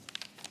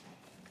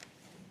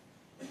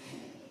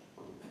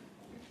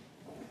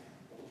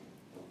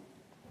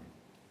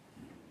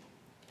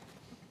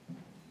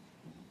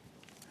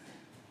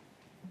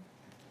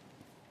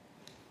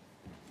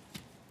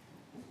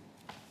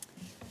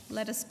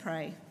 Let us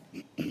pray.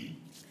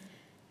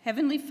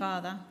 Heavenly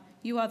Father,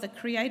 you are the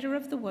creator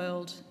of the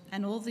world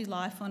and all the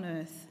life on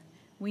earth.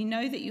 We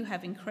know that you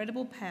have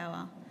incredible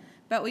power,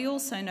 but we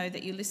also know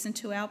that you listen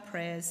to our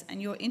prayers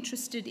and you're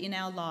interested in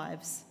our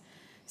lives.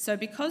 So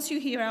because you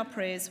hear our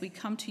prayers, we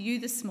come to you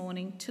this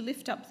morning to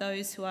lift up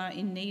those who are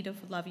in need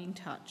of loving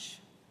touch.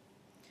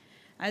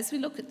 As we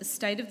look at the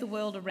state of the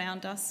world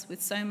around us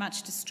with so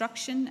much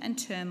destruction and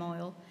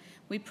turmoil,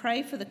 we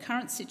pray for the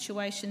current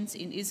situations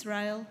in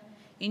Israel,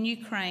 in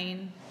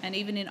Ukraine, and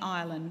even in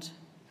Ireland.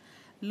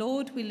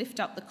 Lord, we lift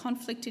up the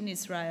conflict in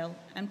Israel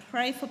and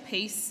pray for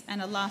peace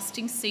and a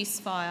lasting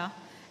ceasefire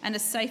and a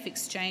safe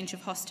exchange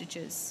of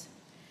hostages.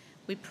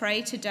 We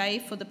pray today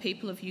for the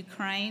people of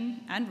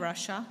Ukraine and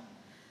Russia.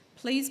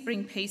 Please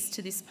bring peace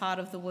to this part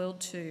of the world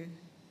too.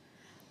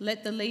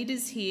 Let the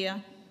leaders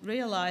here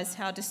realise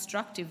how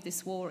destructive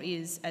this war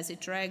is as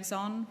it drags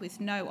on with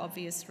no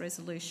obvious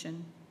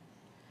resolution.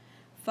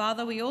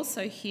 Father, we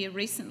also hear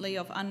recently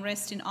of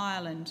unrest in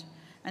Ireland,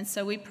 and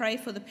so we pray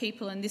for the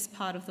people in this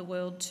part of the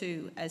world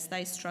too as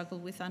they struggle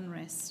with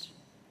unrest.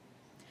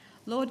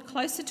 Lord,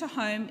 closer to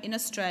home in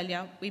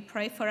Australia, we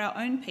pray for our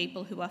own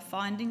people who are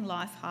finding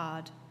life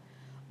hard.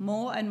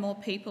 More and more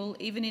people,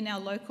 even in our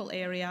local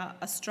area,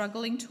 are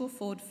struggling to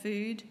afford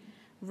food,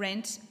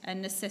 rent,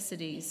 and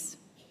necessities.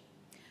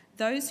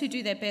 Those who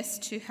do their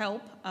best to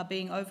help are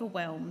being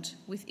overwhelmed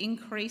with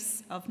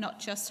increase of not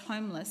just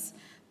homeless,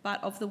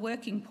 but of the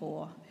working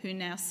poor who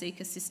now seek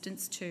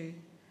assistance too.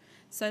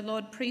 So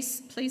Lord,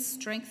 please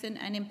strengthen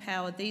and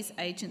empower these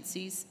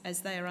agencies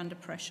as they are under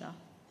pressure.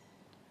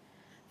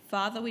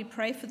 Father, we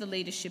pray for the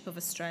leadership of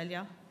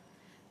Australia.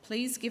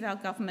 Please give our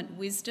government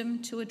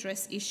wisdom to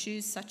address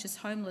issues such as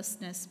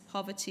homelessness,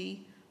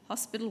 poverty,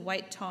 hospital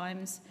wait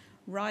times,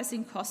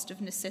 rising cost of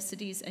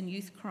necessities and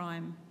youth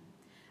crime.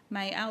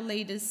 May our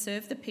leaders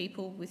serve the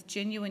people with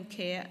genuine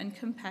care and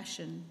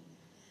compassion.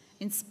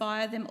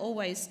 Inspire them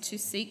always to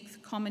seek the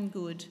common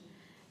good,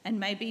 and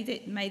may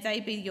they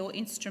be your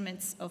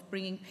instruments of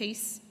bringing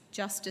peace,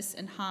 justice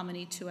and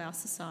harmony to our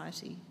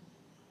society.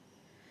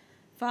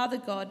 Father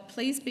God,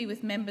 please be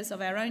with members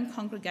of our own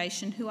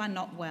congregation who are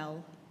not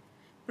well.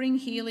 Bring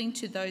healing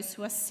to those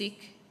who are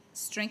sick,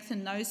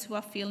 strengthen those who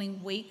are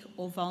feeling weak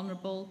or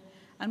vulnerable,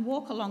 and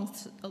walk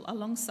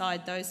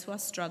alongside those who are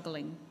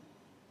struggling.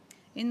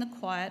 In the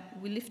quiet,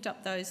 we lift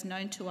up those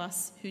known to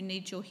us who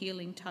need your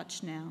healing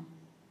touch now.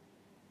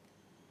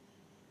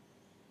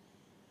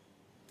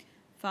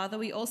 Father,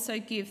 we also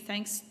give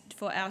thanks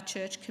for our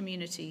church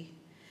community.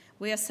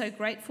 We are so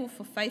grateful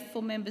for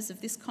faithful members of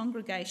this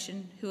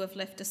congregation who have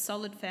left a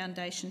solid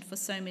foundation for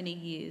so many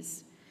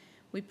years.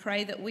 We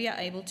pray that we are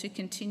able to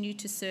continue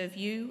to serve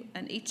you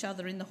and each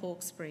other in the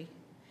Hawkesbury.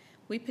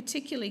 We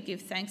particularly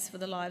give thanks for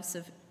the lives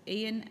of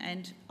Ian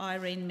and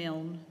Irene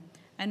Milne,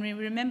 and we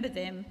remember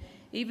them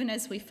even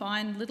as we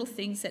find little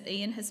things that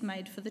Ian has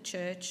made for the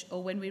church,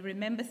 or when we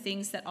remember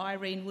things that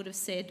Irene would have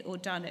said or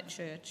done at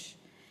church.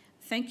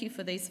 Thank you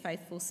for these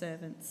faithful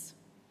servants.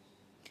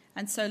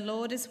 And so,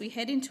 Lord, as we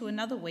head into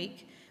another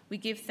week, we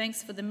give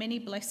thanks for the many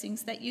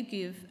blessings that you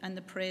give and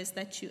the prayers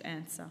that you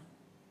answer.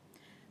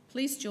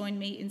 Please join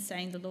me in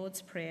saying the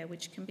Lord's Prayer,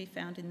 which can be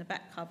found in the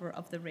back cover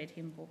of the Red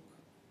Hymn Book.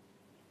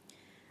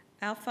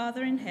 Our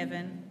Father in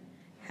heaven,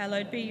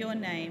 hallowed be your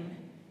name.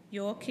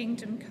 Your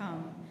kingdom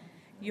come.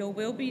 Your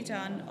will be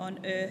done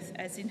on earth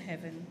as in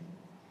heaven.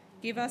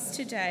 Give us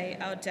today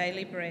our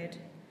daily bread.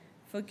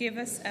 Forgive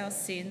us our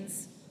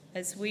sins,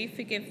 as we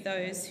forgive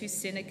those who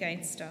sin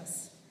against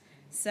us.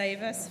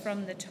 Save us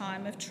from the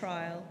time of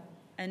trial,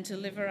 and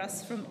deliver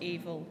us from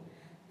evil.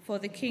 For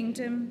the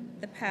kingdom,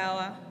 the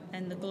power,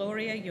 and the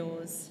glory are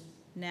yours,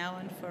 now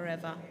and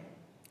forever.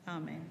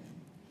 Amen.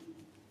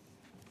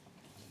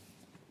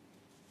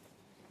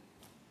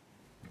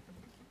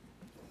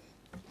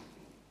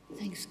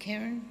 Thanks,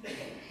 Karen.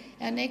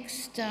 Our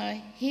next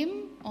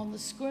hymn on the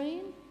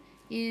screen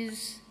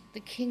is The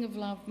King of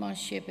Love, My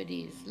Shepherd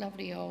Is.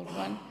 Lovely old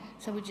one.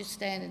 So we'll just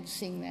stand and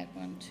sing that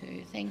one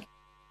too. Thank you.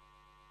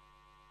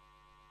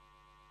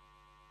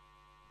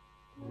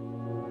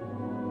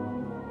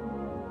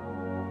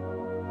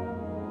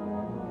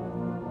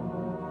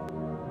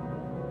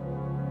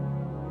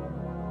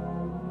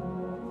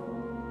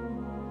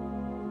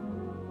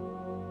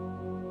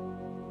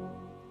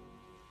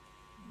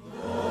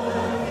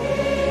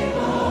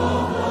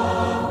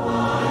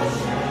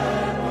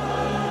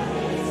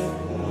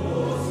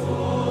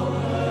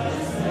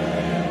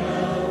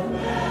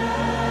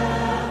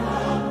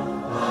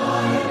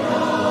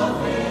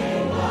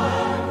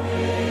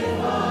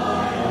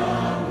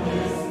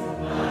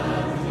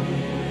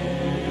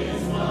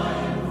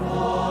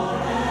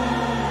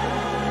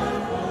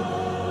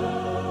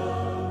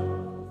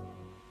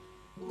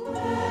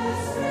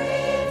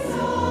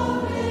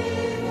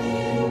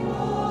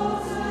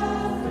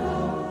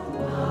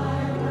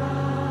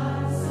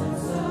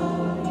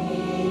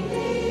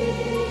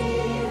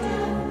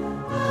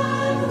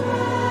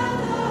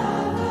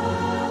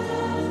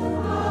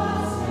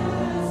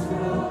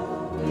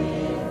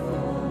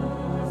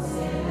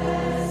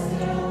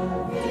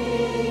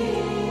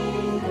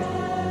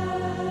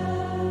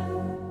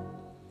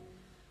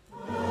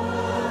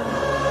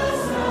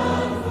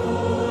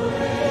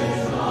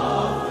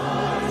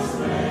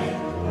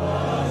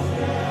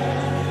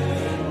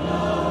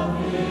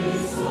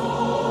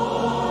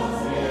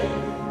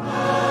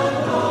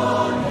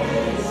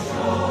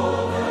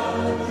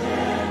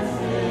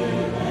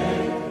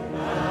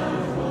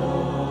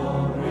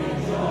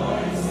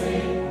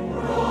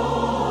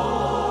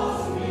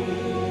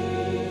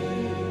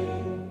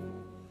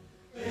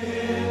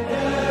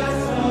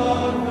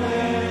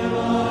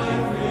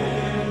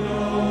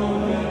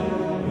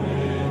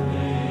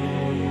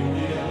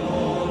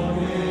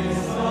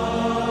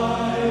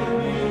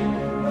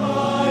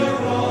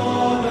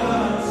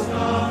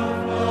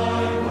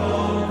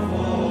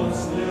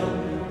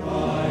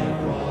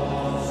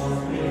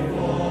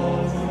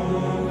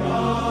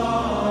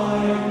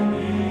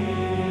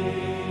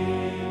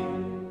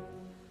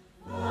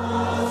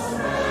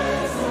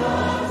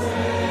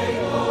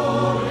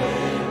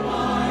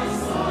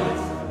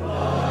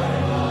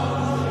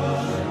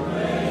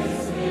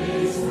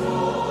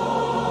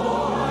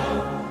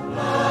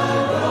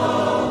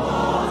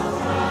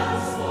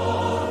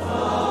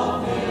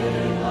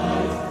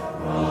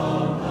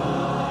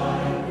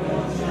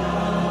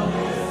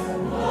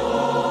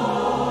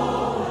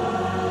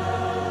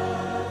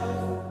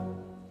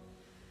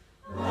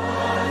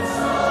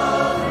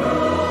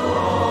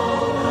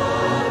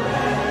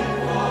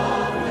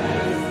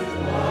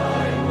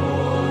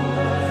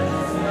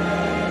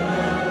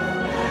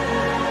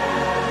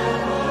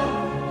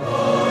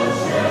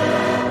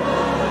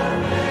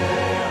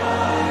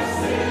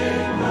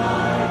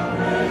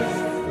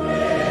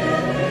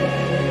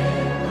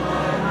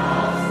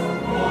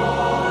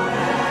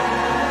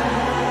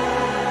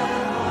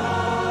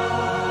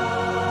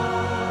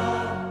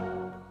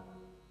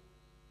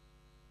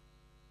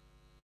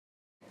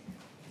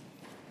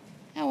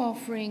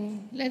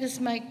 Let us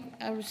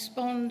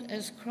respond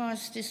as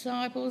Christ's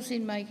disciples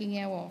in making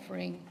our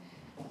offering.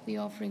 The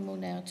offering will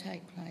now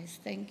take place.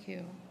 Thank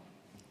you.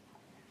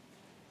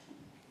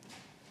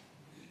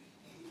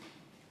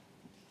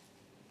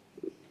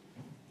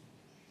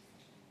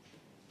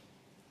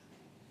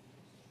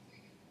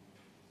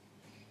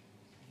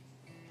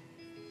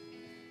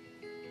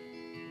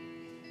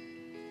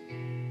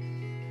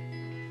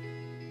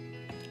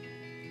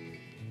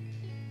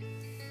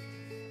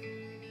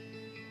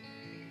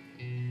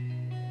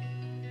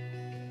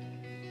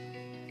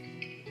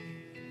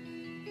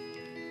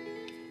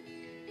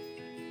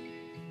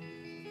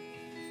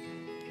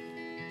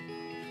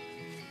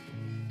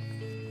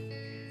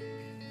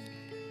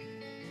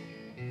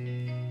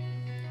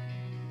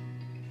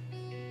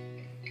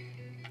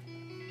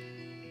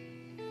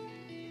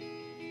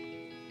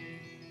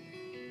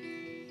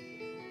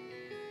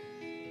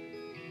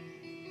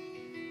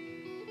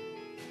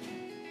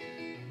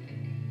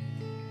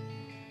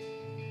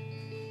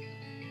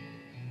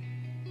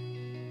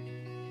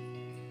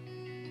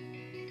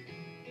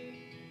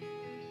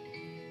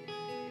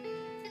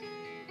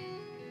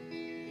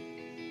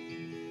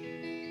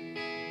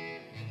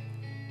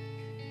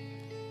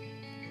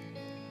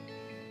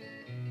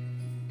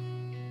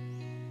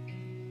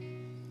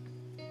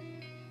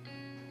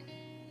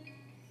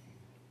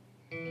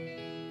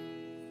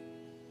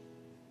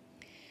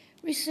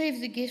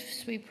 Receive the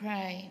gifts, we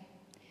pray.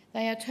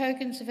 They are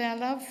tokens of our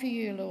love for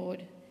you,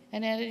 Lord,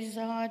 and our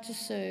desire to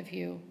serve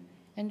you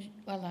and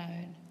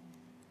alone.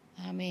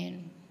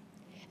 Amen.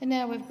 And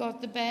now we've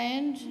got the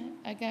band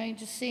are going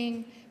to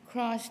sing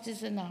Christ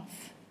is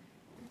Enough.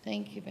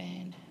 Thank you,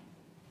 band.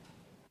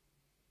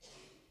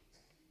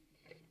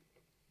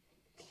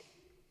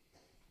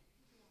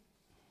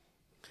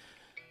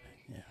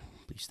 Yeah,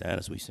 please stand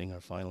as we sing our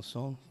final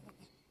song.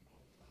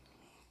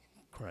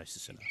 Christ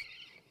is enough.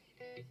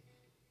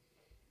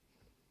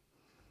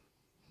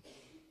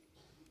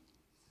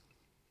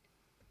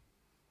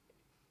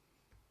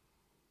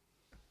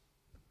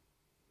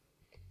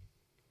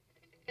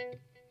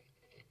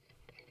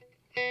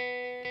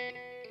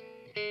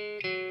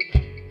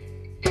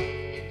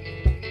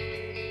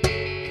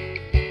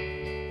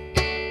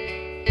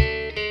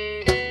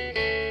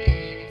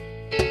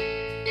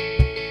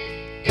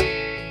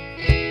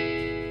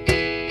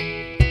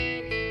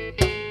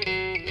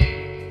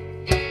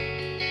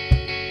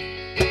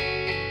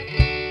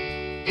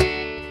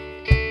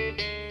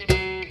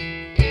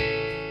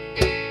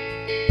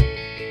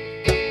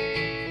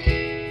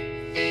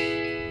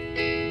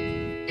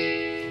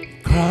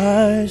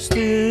 Christ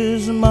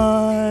is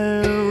my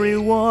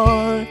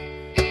reward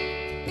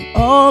and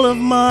all of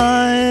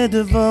my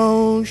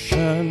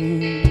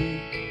devotion.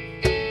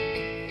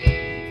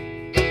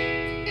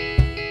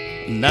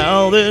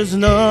 Now there's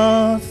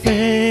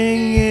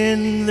nothing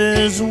in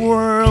this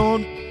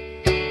world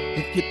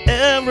that could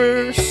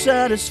ever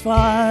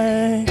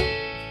satisfy.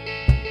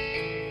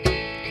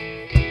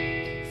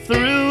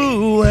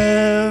 Through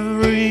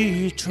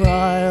every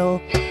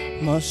trial,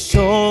 my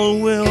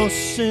soul will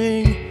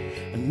sing.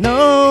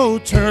 No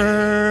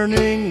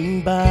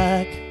turning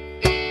back,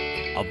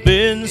 I've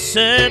been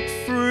set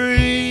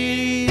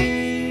free.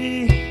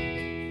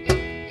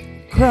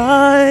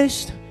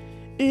 Christ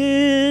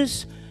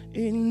is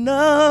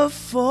enough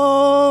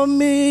for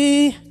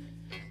me.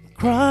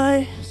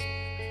 Christ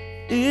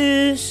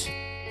is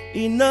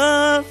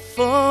enough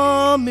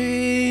for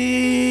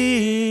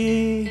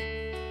me.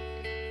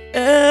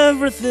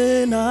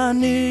 Everything I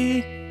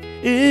need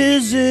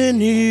is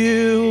in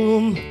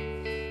you.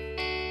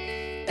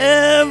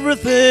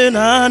 Everything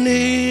I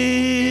need,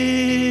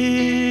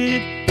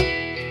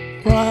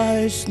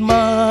 Christ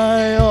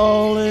my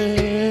all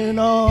in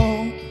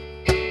all,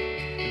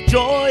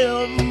 joy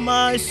of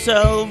my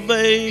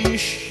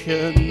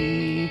salvation,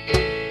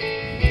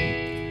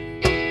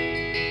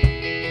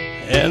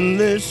 and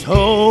this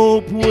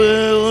hope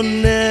will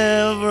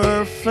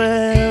never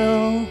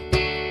fail.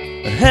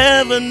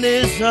 Heaven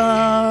is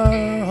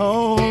our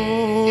home.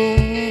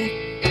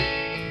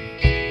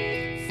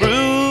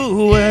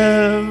 Through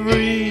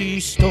every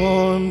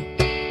storm,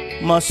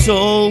 my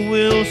soul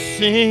will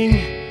sing,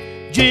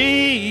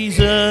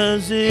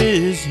 Jesus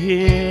is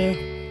here.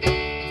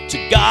 To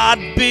God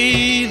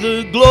be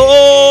the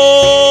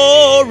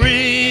glory.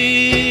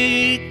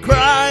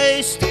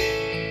 Christ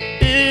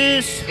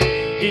is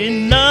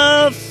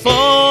enough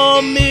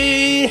for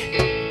me.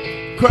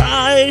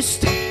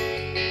 Christ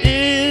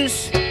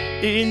is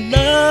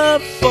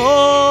enough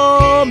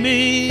for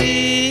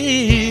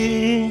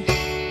me.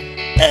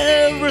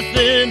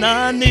 Everything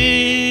I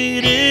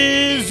need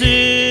is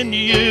in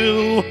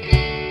you.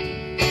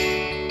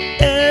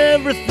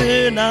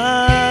 Everything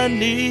I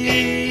need.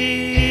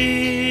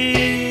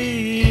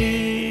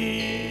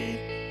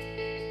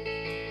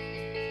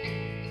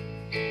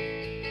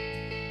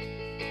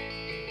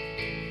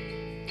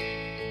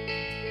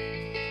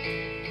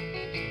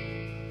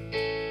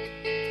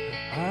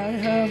 I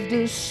have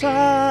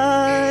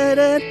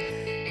decided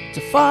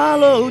to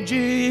follow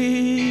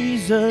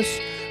Jesus.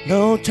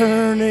 No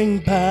turning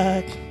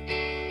back,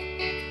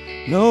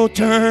 no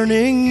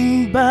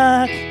turning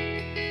back.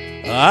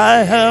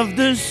 I have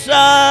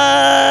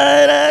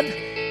decided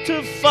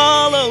to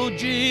follow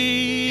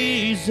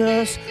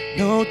Jesus.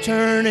 No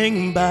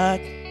turning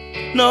back,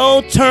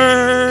 no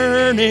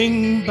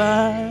turning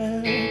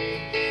back.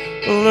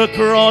 The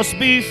cross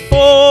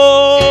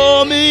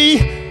before me,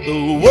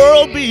 the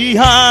world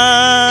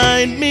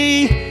behind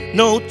me.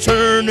 No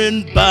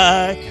turning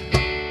back,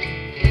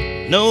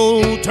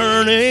 no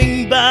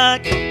turning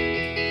back.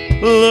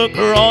 The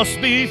cross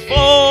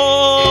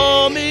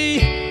before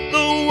me,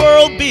 the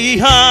world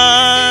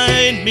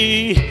behind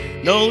me.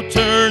 No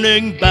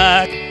turning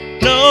back,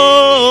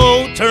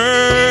 no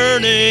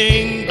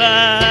turning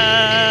back.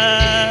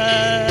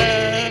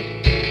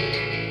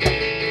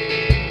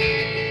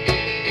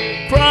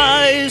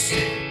 Christ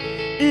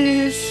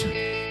is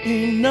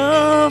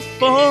enough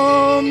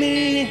for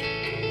me.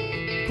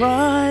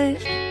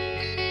 Christ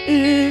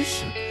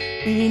is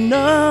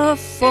enough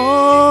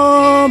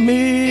for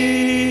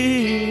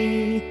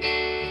me.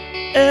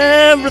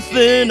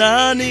 Everything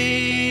I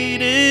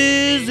need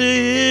is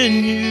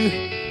in you.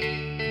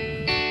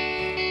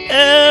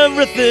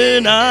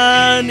 Everything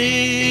I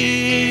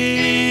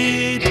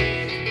need.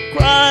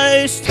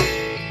 Christ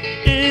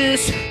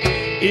is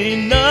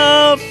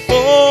enough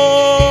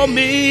for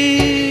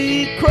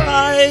me.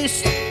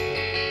 Christ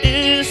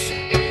is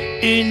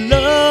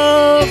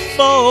enough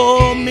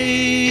for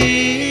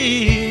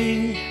me.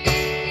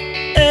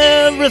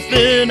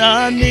 Everything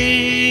I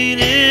need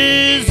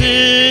is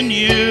in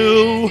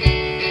you.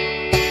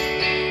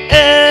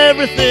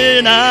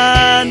 Everything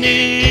I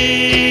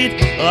need.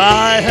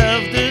 I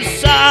have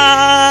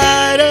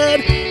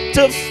decided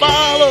to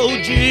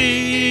follow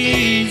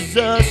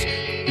Jesus.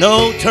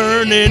 No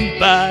turning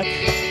back.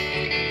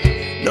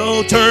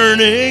 No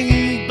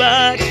turning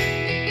back.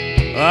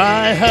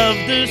 I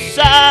have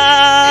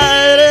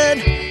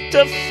decided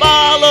to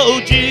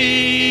follow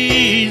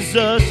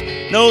Jesus.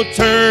 No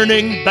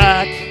turning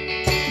back.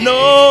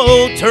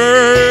 No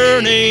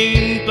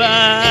turning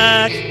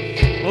back.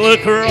 The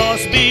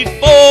cross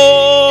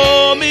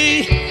before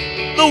me,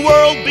 the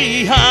world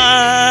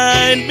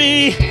behind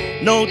me.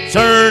 No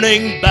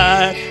turning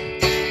back.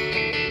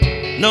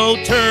 No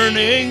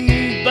turning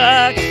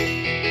back.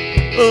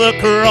 The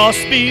cross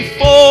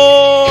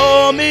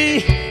before me,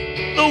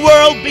 the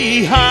world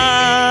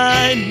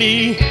behind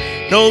me.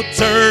 No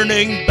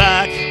turning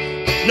back.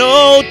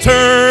 No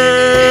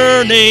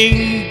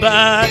turning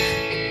back.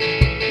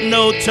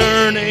 No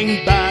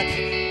turning back.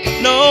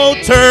 No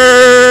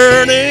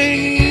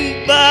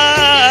turning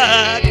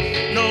back.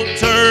 No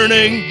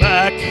turning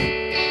back.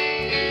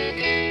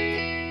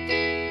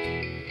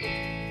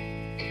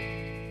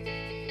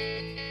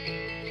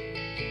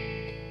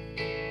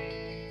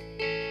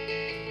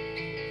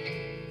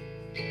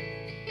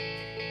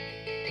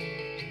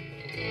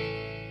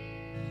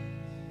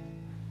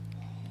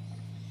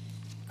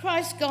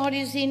 Christ God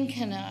is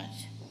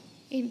incarnate,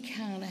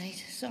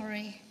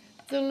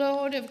 the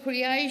Lord of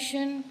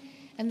creation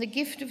and the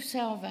gift of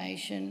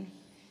salvation.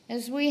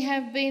 As we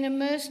have been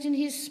immersed in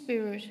his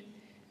Spirit,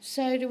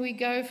 so do we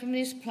go from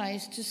this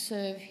place to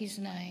serve his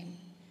name.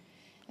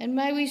 And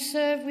may we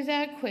serve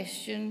without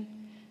question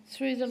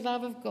through the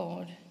love of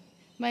God.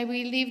 May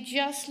we live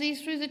justly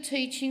through the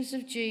teachings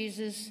of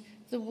Jesus,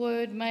 the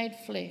Word made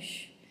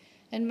flesh.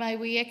 And may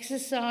we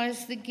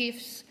exercise the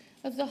gifts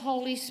of the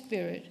Holy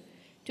Spirit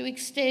to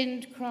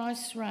extend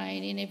Christ's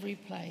reign in every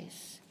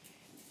place.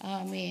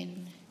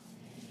 Amen.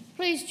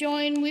 Please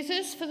join with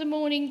us for the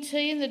morning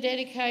tea and the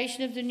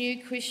dedication of the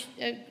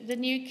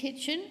new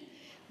kitchen.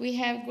 We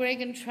have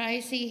Greg and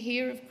Tracy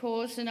here, of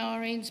course, and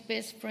Irene's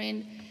best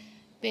friend,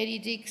 Betty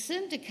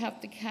Dixon, to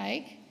cut the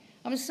cake.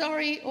 I'm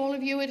sorry, all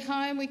of you at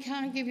home, we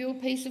can't give you a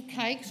piece of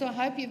cake, so I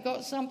hope you've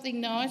got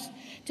something nice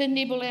to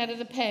nibble out of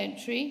the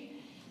pantry.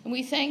 And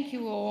we thank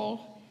you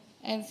all,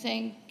 and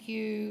thank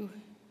you,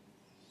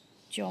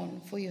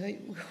 John, for your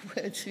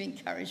words of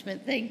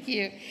encouragement. Thank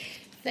you.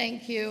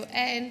 Thank you.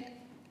 And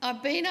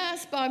I've been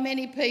asked by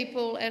many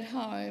people at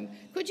home,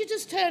 could you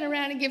just turn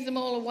around and give them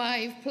all a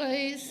wave,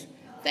 please?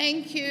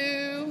 Thank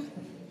you.